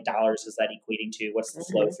velocity, how many dollars is that equating to? What's the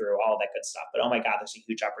flow through? All that good stuff. But oh my God, there's a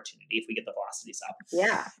huge opportunity if we get the velocities up.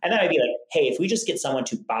 Yeah. And then I'd be like, hey, if we just get someone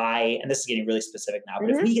to buy, and this is getting really specific now, but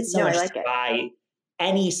if we get someone to buy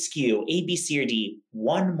any SKU, A, B, C, or D,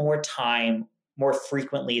 one more time, more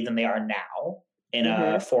frequently than they are now in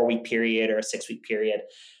a 4-week period or a 6-week period,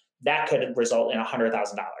 that could result in $100,000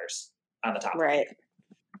 on the top. Right.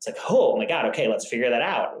 It's like, oh my God, okay, let's figure that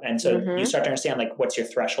out. And so you start to understand, like, what's your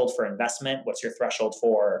threshold for investment? What's your threshold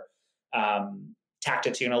for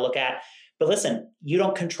tactics you're going to look at? But listen, you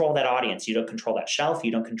don't control that audience. You don't control that shelf.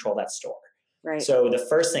 You don't control that store. Right. So the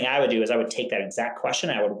first thing I would do is I would take that exact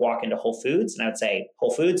question. I would walk into Whole Foods and I would say,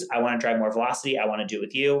 Whole Foods, I want to drive more velocity. I want to do it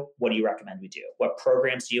with you. What do you recommend we do? What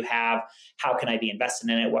programs do you have? How can I be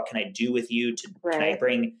invested in it? What can I do with you? Can I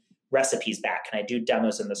bring recipes back? Can I do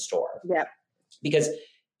demos in the store? Yep. Because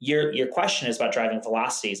your question is about driving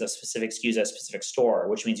velocities of specific SKUs at a specific store,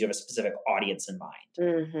 which means you have a specific audience in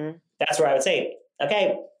mind. That's where I would say,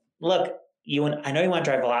 okay, look, I know you want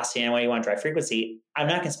to drive velocity and I know you want to drive frequency. I'm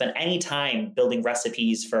not going to spend any time building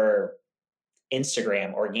recipes for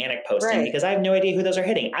Instagram organic posting because I have no idea who those are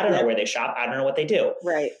hitting. I don't know where they shop. I don't know what they do.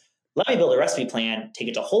 Right. Let me build a recipe plan, take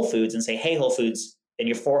it to Whole Foods and say, hey, Whole Foods, in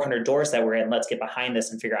your 400 doors that we're in, let's get behind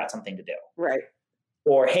this and figure out something to do. Right.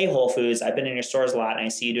 Or, hey, Whole Foods, I've been in your stores a lot and I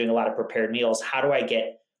see you doing a lot of prepared meals. How do I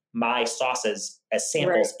get my sauces as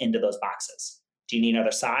samples into those boxes? Do you need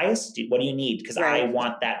another size? What do you need? Because I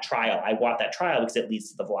want that trial. I want that trial because it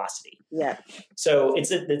leads to the velocity. Yeah. So it's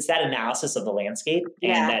that analysis of the landscape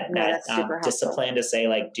and that discipline to say,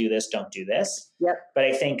 like, do this, don't do this. Yep. But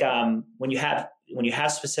I think when you have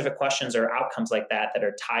specific questions or outcomes like that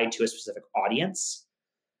are tied to a specific audience,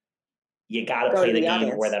 you got to play the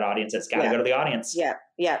game where that audience is. Got to go to the audience. Yeah.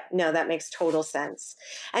 Yeah. No, that makes total sense.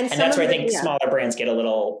 And that's where I think smaller brands get a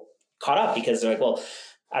little caught up because they're like, well,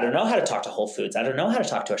 I don't know how to talk to Whole Foods. I don't know how to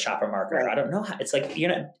talk to a shopper marketer. I don't know how. It's like,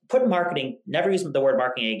 put marketing, never use the word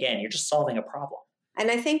marketing again. You're just solving a problem. And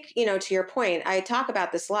I think, to your point, I talk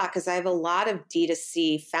about this a lot because I have a lot of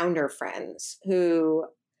D2C founder friends who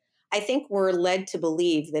I think were led to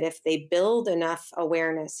believe that if they build enough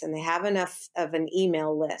awareness and they have enough of an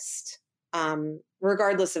email list,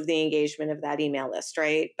 regardless of the engagement of that email list,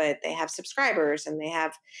 right? But they have subscribers and then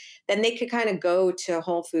they could kind of go to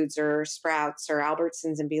Whole Foods or Sprouts or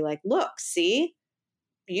Albertsons and be like, look, see,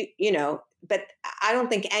 but I don't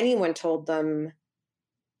think anyone told them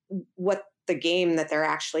what the game that they're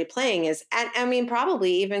actually playing is. And I mean,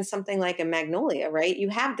 probably even something like a Magnolia, right? You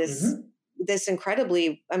have this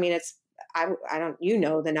incredibly, I mean, I don't,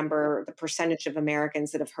 the percentage of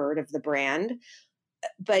Americans that have heard of the brand.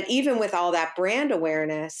 But even with all that brand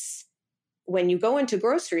awareness, when you go into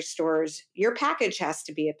grocery stores, your package has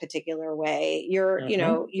to be a particular way. They're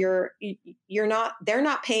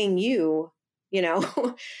not paying you,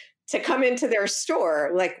 to come into their store.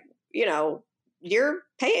 Like, you're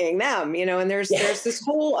paying them, and there's this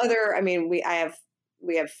whole other, I mean, we have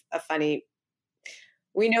we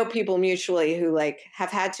know people mutually who like have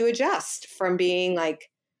had to adjust from being like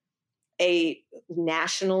a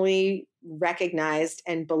nationally recognized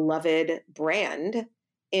and beloved brand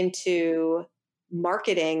into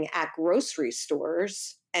marketing at grocery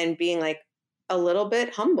stores and being like a little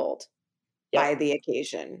bit humbled by the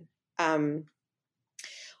occasion.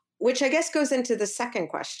 Which I guess goes into the second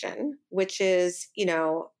question, which is,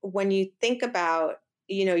 when you think about,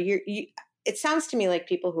 it sounds to me like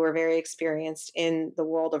people who are very experienced in the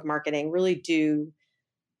world of marketing really do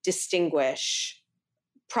distinguish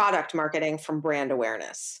product marketing from brand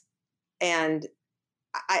awareness. And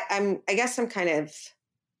I guess I'm kind of,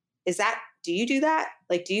 do you do that?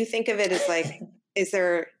 Like, do you think of it as like,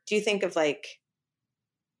 do you think of like,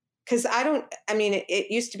 because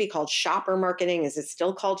it used to be called shopper marketing. Is it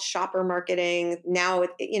still called shopper marketing? Now,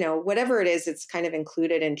 whatever it is, it's kind of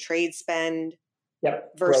included in trade spend.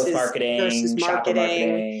 Yep. Growth marketing, shopper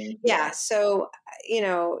marketing. Yeah. So,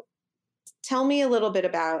 tell me a little bit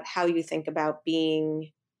about how you think about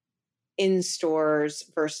being in stores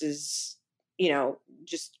versus,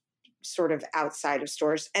 just sort of outside of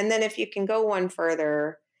stores. And then if you can go one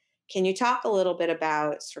further, can you talk a little bit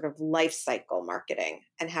about sort of life cycle marketing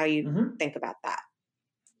and how you think about that?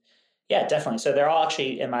 Yeah, definitely. So they're all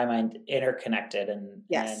actually, in my mind, interconnected. And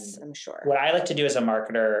I'm sure. What I like to do as a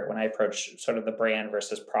marketer when I approach sort of the brand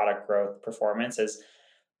versus product growth performance is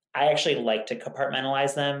I actually like to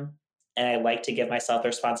compartmentalize them. And I like to give myself the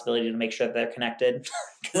responsibility to make sure that they're connected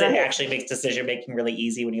because it actually makes decision-making really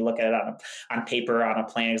easy when you look at it on paper, on a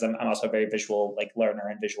plan, because I'm also a very visual learner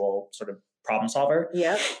and visual sort of problem solver.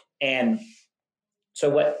 Yeah. And so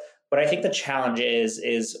what I think the challenge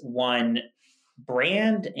is one,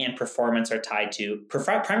 brand and performance are tied to,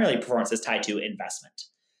 primarily performance is tied to investment.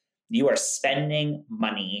 You are spending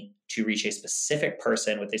money to reach a specific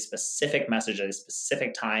person with a specific message at a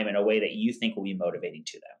specific time in a way that you think will be motivating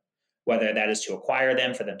to them. Whether that is to acquire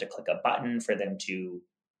them, for them to click a button, for them to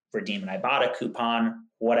redeem an Ibotta coupon,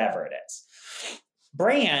 whatever it is.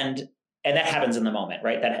 Brand, and that happens in the moment,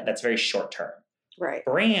 right? That's very short term. Right.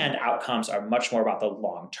 Brand outcomes are much more about the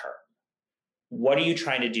long term. What are you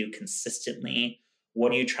trying to do consistently?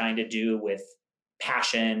 What are you trying to do with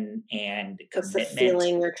passion and commitment? What's the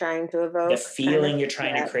feeling you're trying to evoke? The feeling you're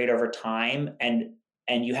trying to create over time. And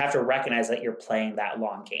you have to recognize that you're playing that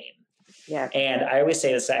long game. Yeah. And I always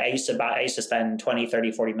say this, I used to spend 20,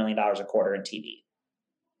 30, $40 million a quarter in TV.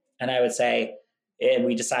 And I would say, and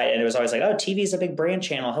we decided, and it was always like, oh, TV is a big brand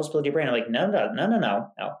channel, helps build your brand. I'm like, no.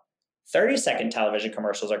 30-second television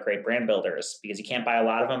commercials are great brand builders because you can't buy a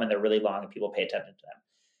lot of them and they're really long and people pay attention to them.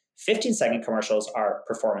 15-second commercials are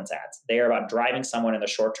performance ads. They are about driving someone in the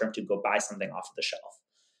short term to go buy something off of the shelf.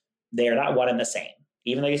 They are not one and the same.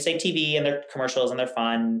 Even though you say TV and they're commercials and they're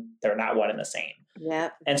fun, they're not one and the same. Yeah.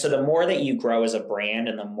 And so the more that you grow as a brand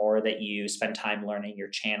and the more that you spend time learning your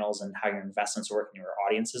channels and how your investments work and your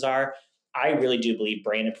audiences are, I really do believe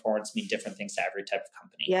brand and performance mean different things to every type of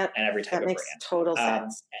company and every type of brand. That makes total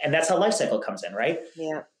sense. And that's how life cycle comes in, right?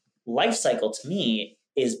 Yeah. Life cycle to me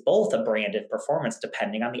is both a brand and performance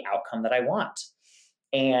depending on the outcome that I want.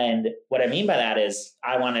 And what I mean by that is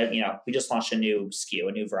I want to, we just launched a new SKU,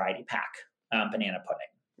 a new variety pack, banana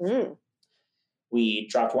pudding. We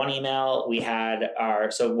dropped one email. We had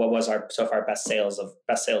what was our so far best sales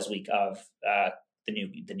week of the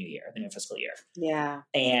new year, the new fiscal year. Yeah.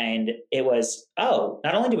 And it was,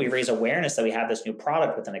 not only did we raise awareness that we have this new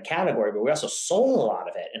product within a category, but we also sold a lot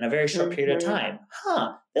of it in a very short period of time.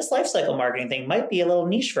 This life cycle marketing thing might be a little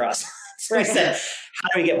niche for us. So we said, how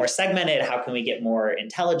do we get more segmented? How can we get more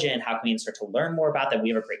intelligent? How can we start to learn more about them? We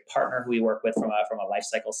have a great partner who we work with from a life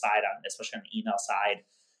cycle side, especially on the email side,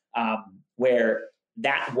 where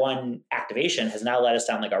that one activation has now led us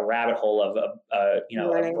down like a rabbit hole of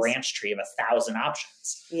a branch tree of 1,000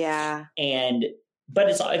 options. Yeah. But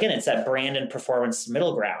it's that brand and performance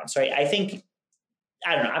middle ground. So I think,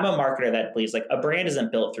 I don't know, I'm a marketer that believes like a brand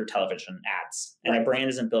isn't built through television ads and a brand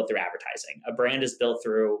isn't built through advertising. A brand is built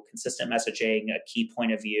through consistent messaging, a key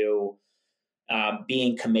point of view,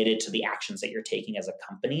 being committed to the actions that you're taking as a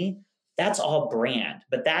company. That's all brand,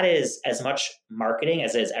 but that is as much marketing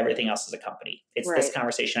as it is everything else as a company. It's this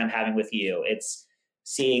conversation I'm having with you. It's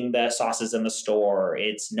seeing the sauces in the store.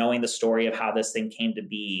 It's knowing the story of how this thing came to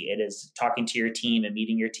be. It is talking to your team and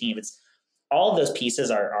meeting your team. It's all of those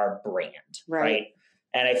pieces are brand, right?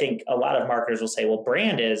 And I think a lot of marketers will say, well,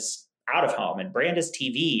 brand is out of home and brand is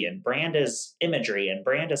TV and brand is imagery and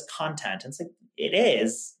brand is content. And it's like, it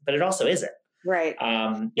is, but it also isn't. Right.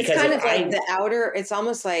 Because it's kind of like the outer, it's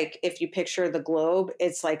almost like if you picture the globe,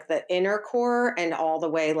 it's like the inner core and all the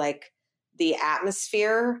way like the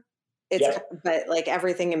atmosphere. It's but like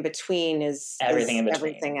everything in between is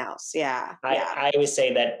everything else. Yeah. I always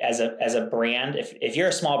say that as a brand, if you're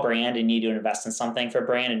a small brand and you need to invest in something for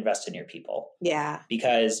brand, invest in your people. Yeah.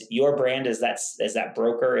 Because your brand is that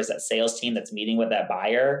broker, is that sales team that's meeting with that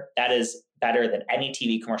buyer. That is better than any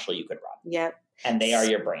TV commercial you could run. Yep. And they are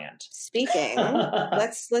your brand. Speaking,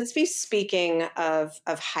 let's be speaking of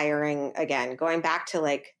hiring again, going back to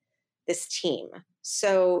like this team.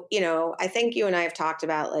 So, I think you and I have talked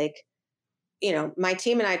about like, my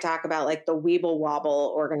team and I talk about like the Weeble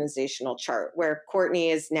Wobble organizational chart where Courtney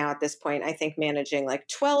is now at this point, I think managing like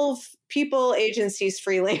 12 people, agencies,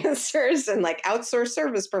 freelancers, and like outsourced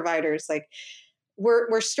service providers. Like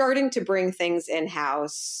we're starting to bring things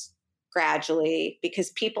in-house gradually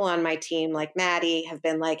because people on my team like Maddie have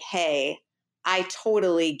been like, hey, I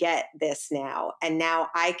totally get this now. And now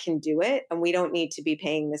I can do it. And we don't need to be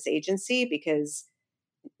paying this agency because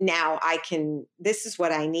now this is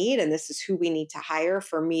what I need. And this is who we need to hire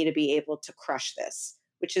for me to be able to crush this,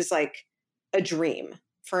 which is like a dream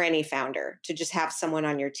for any founder to just have someone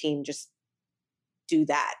on your team just do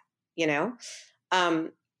that,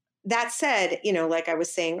 That said, like I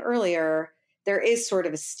was saying earlier, there is sort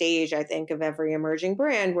of a stage, I think, of every emerging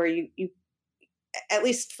brand where you at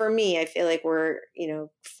least for me, I feel like we're,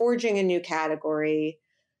 forging a new category.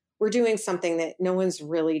 We're doing something that no one's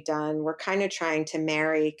really done. We're kind of trying to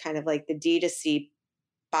marry kind of like the D2C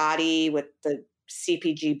body with the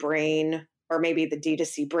CPG brain, or maybe the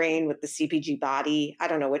D2C brain with the CPG body. I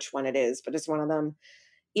don't know which one it is, but it's one of them,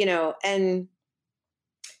 and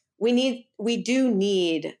we do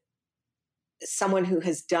need someone who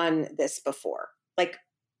has done this before. Like,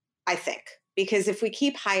 I think, because if we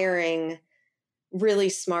keep hiring really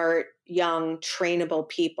smart, young, trainable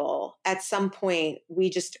people, at some point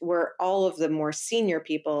we're all of the more senior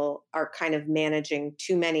people are kind of managing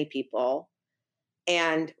too many people.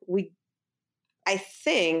 And I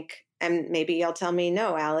think, and maybe you'll tell me,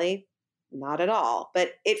 no, Allie, not at all.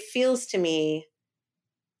 But it feels to me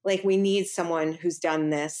like we need someone who's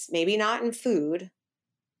done this, maybe not in food,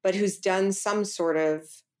 but who's done some sort of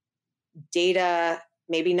data,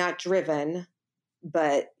 maybe not driven,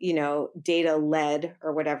 but, data led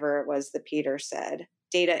or whatever it was that Peter said,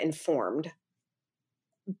 data informed.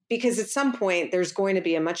 Because at some point there's going to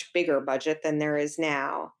be a much bigger budget than there is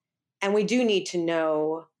now. And we do need to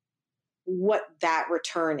know what that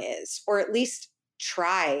return is, or at least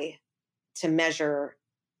try to measure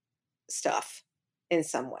stuff in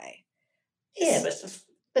some way. Yeah, but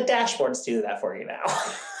the dashboards do that for you now.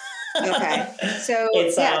 Okay. So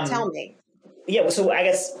tell me. Yeah. So I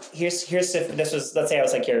guess here's if this was, let's say I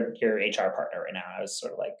was like your HR partner right now. I was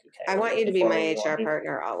sort of like, okay. I want you to be my HR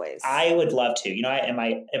partner always. I would love to. In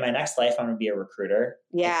my next life, I'm going to be a recruiter.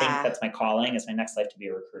 Yeah. I think that's my calling. Is my next life to be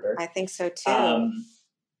a recruiter. I think so too.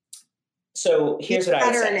 So here's what I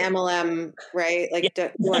would say. Better an MLM, right? Like, you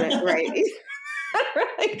want it right.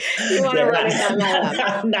 You want to run an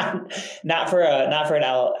MLM. Not for an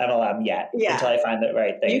MLM yet. Yeah. Until I find the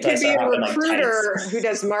right thing. You could be a recruiter who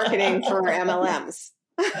does marketing for MLMs.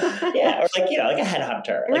 Yeah, or like a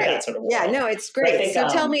headhunter, like that sort of world. Yeah, no, it's great. So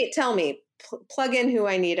tell me, plug in who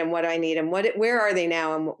I need and what I need and where are they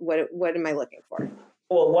now and what am I looking for?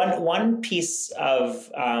 Well, one piece of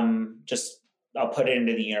I'll put it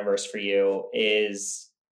into the universe for you is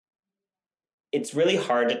it's really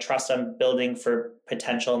hard to trust on building for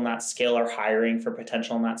potential, not skill, or hiring for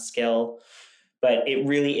potential, not skill. But it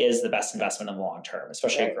really is the best investment in the long term,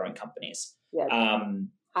 especially at growing companies. Yeah.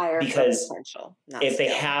 Hire because for potential, if they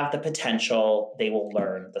have the potential, they will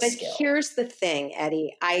learn the skill. But here's the thing,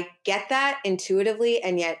 Eddie. I get that intuitively,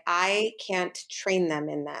 and yet I can't train them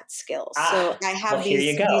in that skill. So I have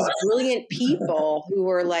these brilliant people who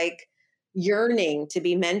are like yearning to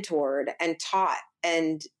be mentored and taught,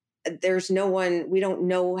 and there's no one, we don't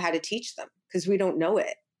know how to teach them because we don't know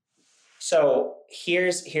it. So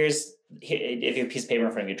here's if you have a piece of paper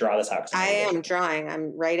in front of you, draw this out. I am drawing.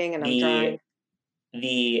 I'm writing and I'm drawing.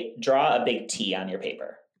 Draw a big T on your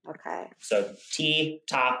paper. Okay. So T,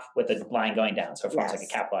 top with a line going down. So it forms like a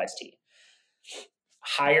capitalized T.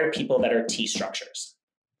 Hire people that are T structures.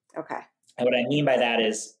 Okay. And what I mean by that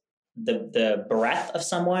is the breadth of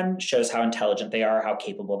someone shows how intelligent they are, how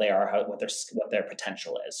capable they are, what their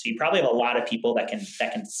potential is. So you probably have a lot of people that can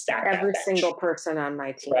stack every single person on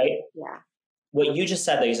my team. Right? Yeah. What you just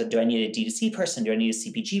said, though, you said, do I need a D2C person? Do I need a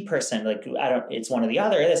CPG person? Like, it's one or the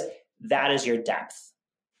other. That is your depth.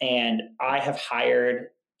 And I have hired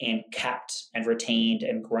and kept and retained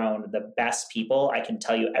and grown the best people. I can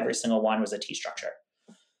tell you every single one was a T structure.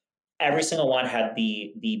 Every single one had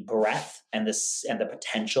the breadth and the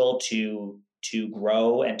potential to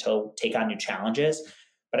grow and to take on new challenges.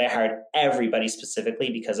 But I hired everybody specifically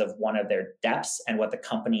because of one of their depths and what the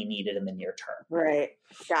company needed in the near term. Right.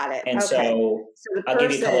 Got it. And okay. so I'll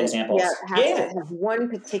give you a couple examples. Has to have one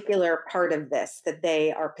particular part of this that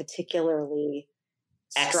they are particularly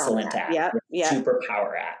excellent at. Yep.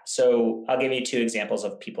 Superpower at. So I'll give you 2 examples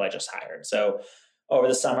of people I just hired. So over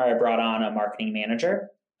the summer, I brought on a marketing manager,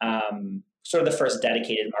 sort of the first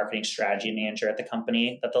dedicated marketing strategy manager at the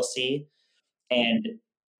company that they'll see. And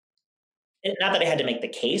not that I had to make the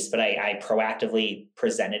case, but I proactively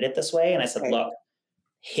presented it this way. And I said, look,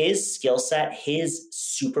 his skill set, his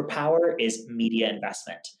superpower is media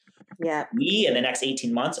investment. Yeah. We, in the next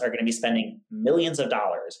 18 months, are going to be spending millions of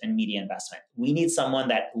dollars in media investment. We need someone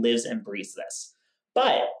that lives and breathes this.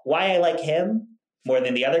 But why I like him more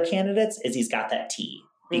than the other candidates is he's got that T.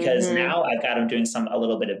 Because now I've got him doing a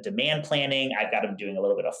little bit of demand planning. I've got him doing a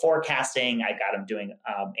little bit of forecasting. I've got him doing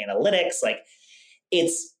analytics. Like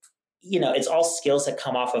it's all skills that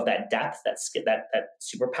come off of that depth, that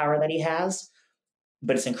superpower that he has,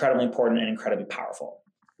 but it's incredibly important and incredibly powerful.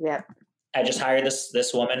 Yeah. I just hired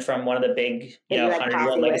this woman from one of the big,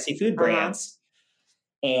 100-year-old legacy food brands.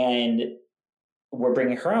 And we're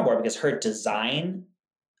bringing her on board because her design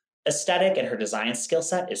aesthetic and her design skill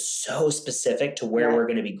set is so specific to where we're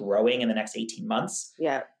going to be growing in the next 18 months.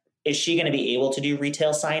 Yeah. Is she going to be able to do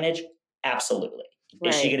retail signage? Absolutely.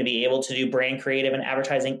 Right. Is she going to be able to do brand creative and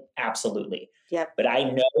advertising? Absolutely. Yep. But I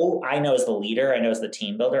know as the leader, I know as the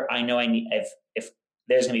team builder, I know if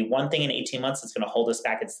there's going to be one thing in 18 months that's going to hold us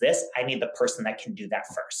back, it's this. I need the person that can do that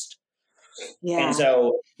first. Yeah. And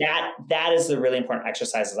so that is the really important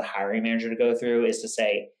exercise as a hiring manager to go through, is to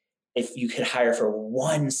say, if you could hire for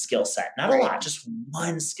one skill set, not a lot, just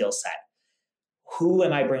one skill set, who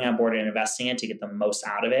am I bringing on board and investing in to get the most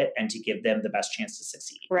out of it and to give them the best chance to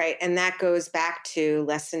succeed? Right. And that goes back to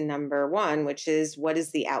lesson number 1, which is, what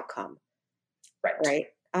is the outcome? Right.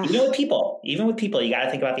 Even with people, you got to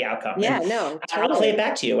think about the outcome. Yeah, no. Totally. I'll play it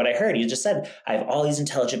back to you. What I heard, you just said, I have all these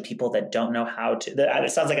intelligent people that don't know how to.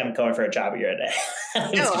 It sounds like I'm going for a job here today.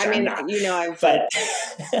 No, I mean, but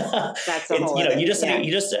that's a whole. You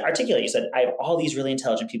just articulate. You said, I have all these really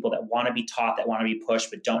intelligent people that want to be taught, that want to be pushed,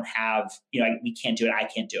 but don't have. We can't do it. I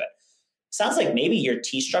can't do it. Sounds like maybe your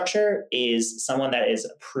T structure is someone that is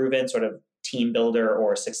a proven sort of team builder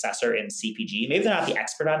or successor in CPG. Maybe they're not the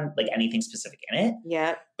expert on like anything specific in it.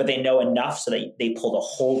 Yeah. But they know enough so that they pull the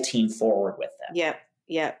whole team forward with them.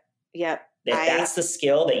 Yep. If that's the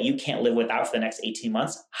skill that you can't live without for the next 18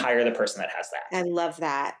 months, hire the person that has that. I love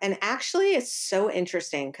that. And actually it's so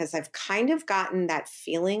interesting because I've kind of gotten that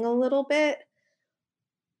feeling a little bit.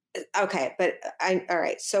 Okay. But all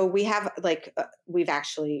right. So we have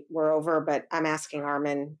we're over, but I'm asking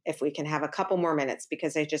Armin if we can have a couple more minutes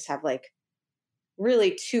because I just have like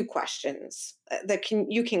really 2 questions that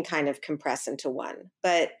you can kind of compress into one.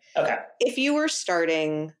 But if you were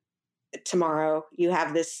starting tomorrow, you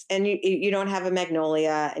have this, and you don't have a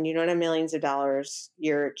Magnolia and you don't have millions of dollars.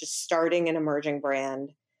 You're just starting an emerging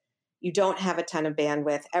brand. You don't have a ton of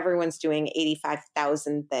bandwidth. Everyone's doing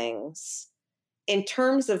 85,000 things. In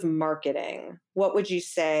terms of marketing, what would you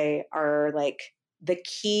say are like the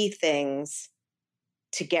key things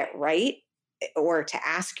to get right, or to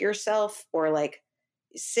ask yourself, or like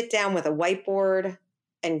sit down with a whiteboard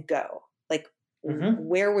and go? Like,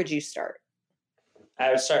 where would you start? I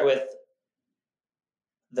would start with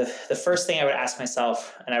the first thing I would ask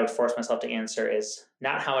myself, and I would force myself to answer, is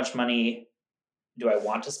not how much money do I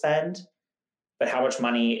want to spend, but how much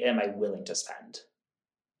money am I willing to spend?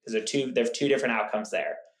 Because there's two different outcomes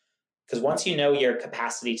there. Because once you know your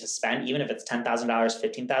capacity to spend, even if it's $10,000,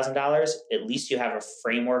 $15,000, at least you have a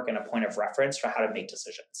framework and a point of reference for how to make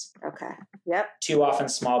decisions. Okay. Yep. Too often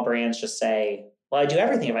small brands just say, well, I'd do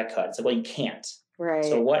everything if I could. It's like, well, you can't. Right.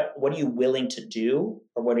 So what are you willing to do,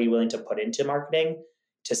 or what are you willing to put into marketing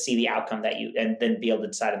to see the outcome and then be able to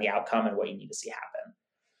decide on the outcome and what you need to see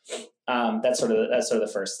happen? That's sort of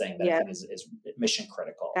the first thing that I think is mission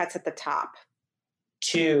critical. That's at the top.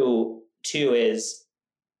 Two is,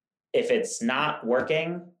 if it's not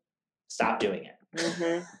working, stop doing it.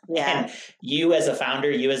 Mm-hmm. Yeah. And you as a founder,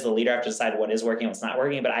 you as the leader, have to decide what is working, what's not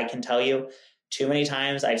working. But I can tell you, too many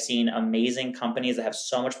times I've seen amazing companies that have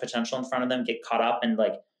so much potential in front of them get caught up in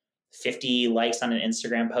like 50 likes on an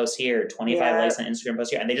Instagram post here, 25 likes on an Instagram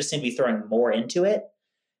post here, and they just seem to be throwing more into it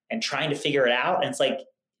and trying to figure it out. And it's like,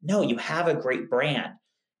 no, you have a great brand.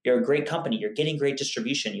 You're a great company. You're getting great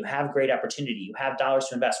distribution. You have great opportunity. You have dollars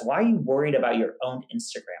to invest. Why are you worried about your own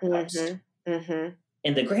Instagram post? Mm-hmm.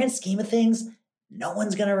 In the grand scheme of things, no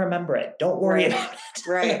one's going to remember it. Don't worry about it.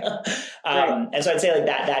 Right. And so I'd say like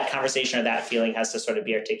that conversation or that feeling has to sort of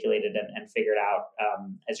be articulated and figured out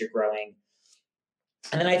as you're growing.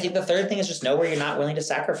 And then I think the third thing is just know where you're not willing to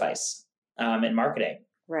sacrifice in marketing.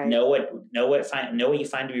 Right. Know what you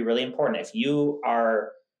find to be really important. If you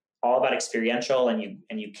are all about experiential and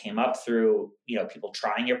you came up through, people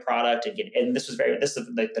trying your product and this is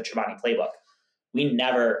like the Chobani playbook. We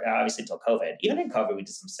never, obviously until COVID, even in COVID, we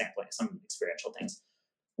did some sampling, some experiential things.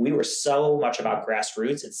 We were so much about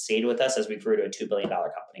grassroots. It stayed with us as we grew to a $2 billion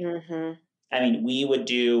company. Mm-hmm. I mean, we would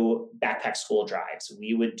do backpack school drives.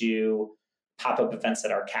 We would do pop-up events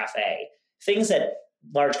at our cafe, things that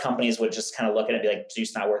large companies would just kind of look at it and be like,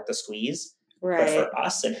 it's not worth the squeeze. Right. But for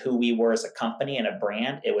us and who we were as a company and a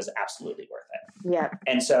brand, it was absolutely worth it. Yeah.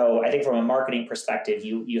 And so I think from a marketing perspective,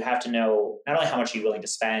 you have to know not only how much you're willing to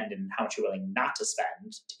spend and how much you're willing not to spend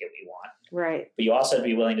to get what you want. Right. But you also have to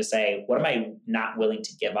be willing to say, what am I not willing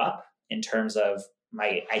to give up in terms of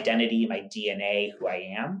my identity, my DNA, who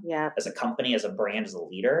I am as a company, as a brand, as a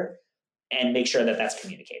leader, and make sure that that's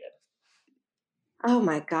communicated. Oh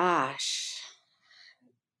my gosh.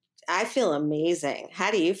 I feel amazing.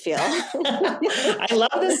 How do you feel? I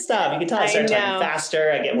love this stuff. You can tell I start talking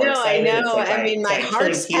faster. I get more excited. I know. Like my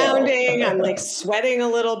heart's pounding. I'm like sweating a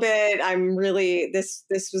little bit. I'm really, this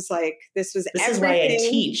was everything. This is why I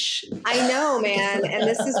teach. I know, man. And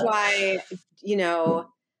this is why,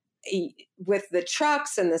 with the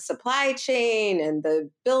trucks and the supply chain and the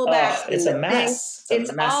billbacks. It's a mess.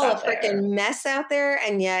 It's all a freaking mess out there.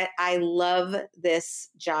 And yet I love this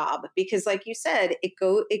job because like you said,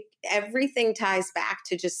 everything ties back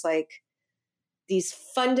to just like these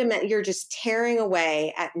fundamental, you're just tearing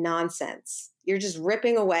away at nonsense. You're just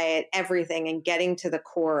ripping away at everything and getting to the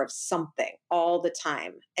core of something all the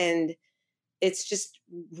time. And it's just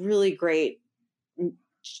really great,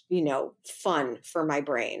 fun for my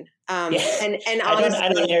brain. And honestly, I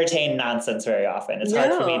don't entertain nonsense very often. It's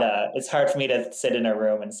hard for me to sit in a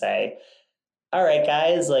room and say, all right,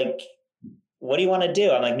 guys, like, what do you want to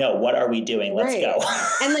do? I'm like, no, what are we doing? Let's go.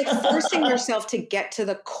 And like forcing yourself to get to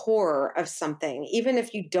the core of something, even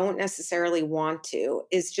if you don't necessarily want to,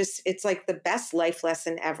 it's like the best life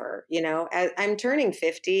lesson ever. I'm turning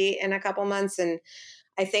 50 in a couple months, and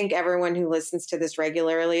I think everyone who listens to this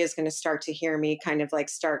regularly is going to start to hear me kind of like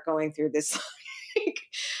start going through this like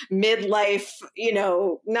midlife,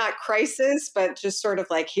 not crisis, but just sort of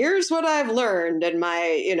like, here's what I've learned in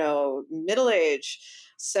my, middle age.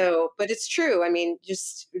 So, but it's true. I mean,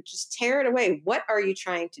 just tear it away. What are you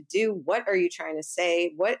trying to do? What are you trying to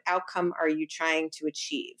say? What outcome are you trying to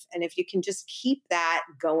achieve? And if you can just keep that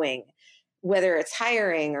going, whether it's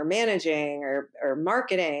hiring or managing or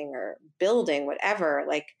marketing or building, whatever,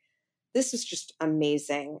 like this is just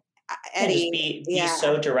amazing. Eddie, be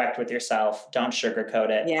so direct with yourself. Don't sugarcoat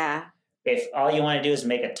it. Yeah. If all you want to do is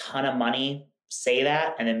make a ton of money, say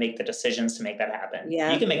that and then make the decisions to make that happen.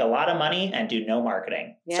 Yeah. You can make a lot of money and do no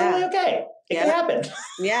marketing. Yeah. It's totally okay. It can happen.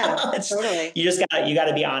 Yeah, totally. You got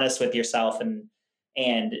to be honest with yourself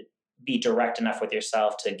and be direct enough with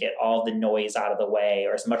yourself to get all the noise out of the way,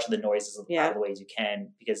 or as much of the noise out of the way as you can,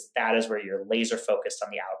 because that is where you're laser focused on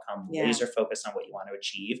the outcome, laser focused on what you want to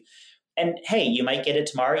achieve. And hey, you might get it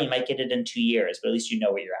tomorrow, you might get it in 2 years, but at least you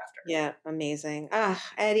know what you're after. Yeah, amazing.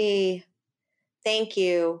 Eddie, thank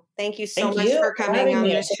you. Thank you so much for coming on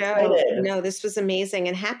the show. No, this was amazing.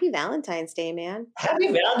 And happy Valentine's Day, man. Happy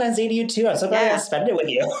Valentine's Day to you too. I'm so glad I spent it with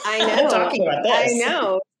you. I know. Talking about this. I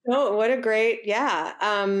know. Oh, what a great,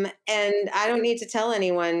 and I don't need to tell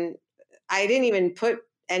anyone. I didn't even put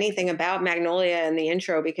anything about Magnolia in the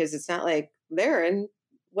intro because it's not like they're in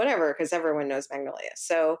whatever, because everyone knows Magnolia.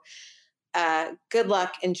 So good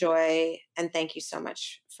luck, enjoy, and thank you so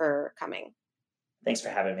much for coming. Thanks for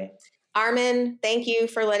having me. Armin, thank you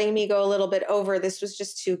for letting me go a little bit over. This was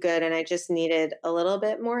just too good, and I just needed a little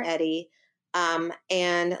bit more Eddie.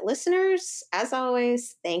 And listeners, as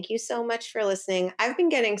always, thank you so much for listening. I've been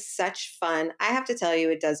getting such fun. I have to tell you,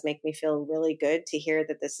 it does make me feel really good to hear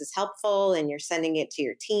that this is helpful and you're sending it to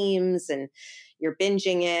your teams and you're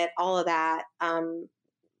binging it, all of that.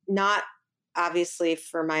 Not obviously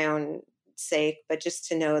for my own sake, but just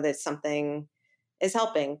to know that something is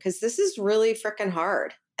helping, because this is really freaking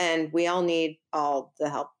hard. And we all need all the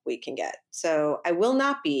help we can get. So I will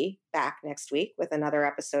not be back next week with another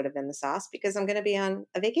episode of In the Sauce because I'm going to be on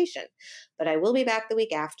a vacation. But I will be back the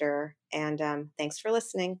week after. And thanks for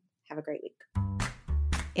listening. Have a great week.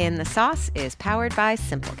 In the Sauce is powered by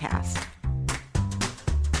Simplecast.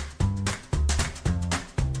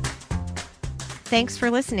 Thanks for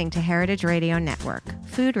listening to Heritage Radio Network,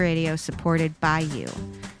 food radio supported by you.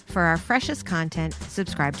 For our freshest content,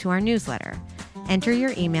 subscribe to our newsletter. Enter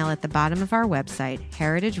your email at the bottom of our website,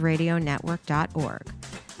 heritageradionetwork.org.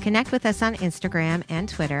 Connect with us on Instagram and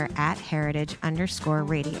Twitter at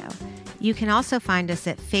 @heritage_radio. You can also find us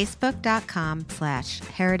at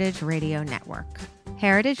facebook.com/Heritage Radio Network.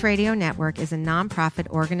 Heritage Radio Network is a nonprofit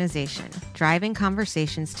organization driving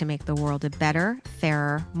conversations to make the world a better,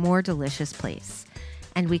 fairer, more delicious place.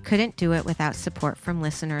 And we couldn't do it without support from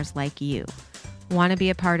listeners like you. Want to be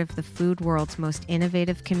a part of the food world's most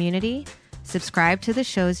innovative community? Subscribe to the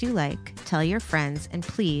shows you like, tell your friends, and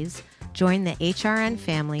please join the HRN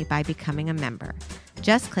family by becoming a member.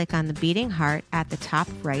 Just click on the beating heart at the top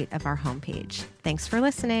right of our homepage. Thanks for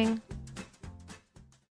listening.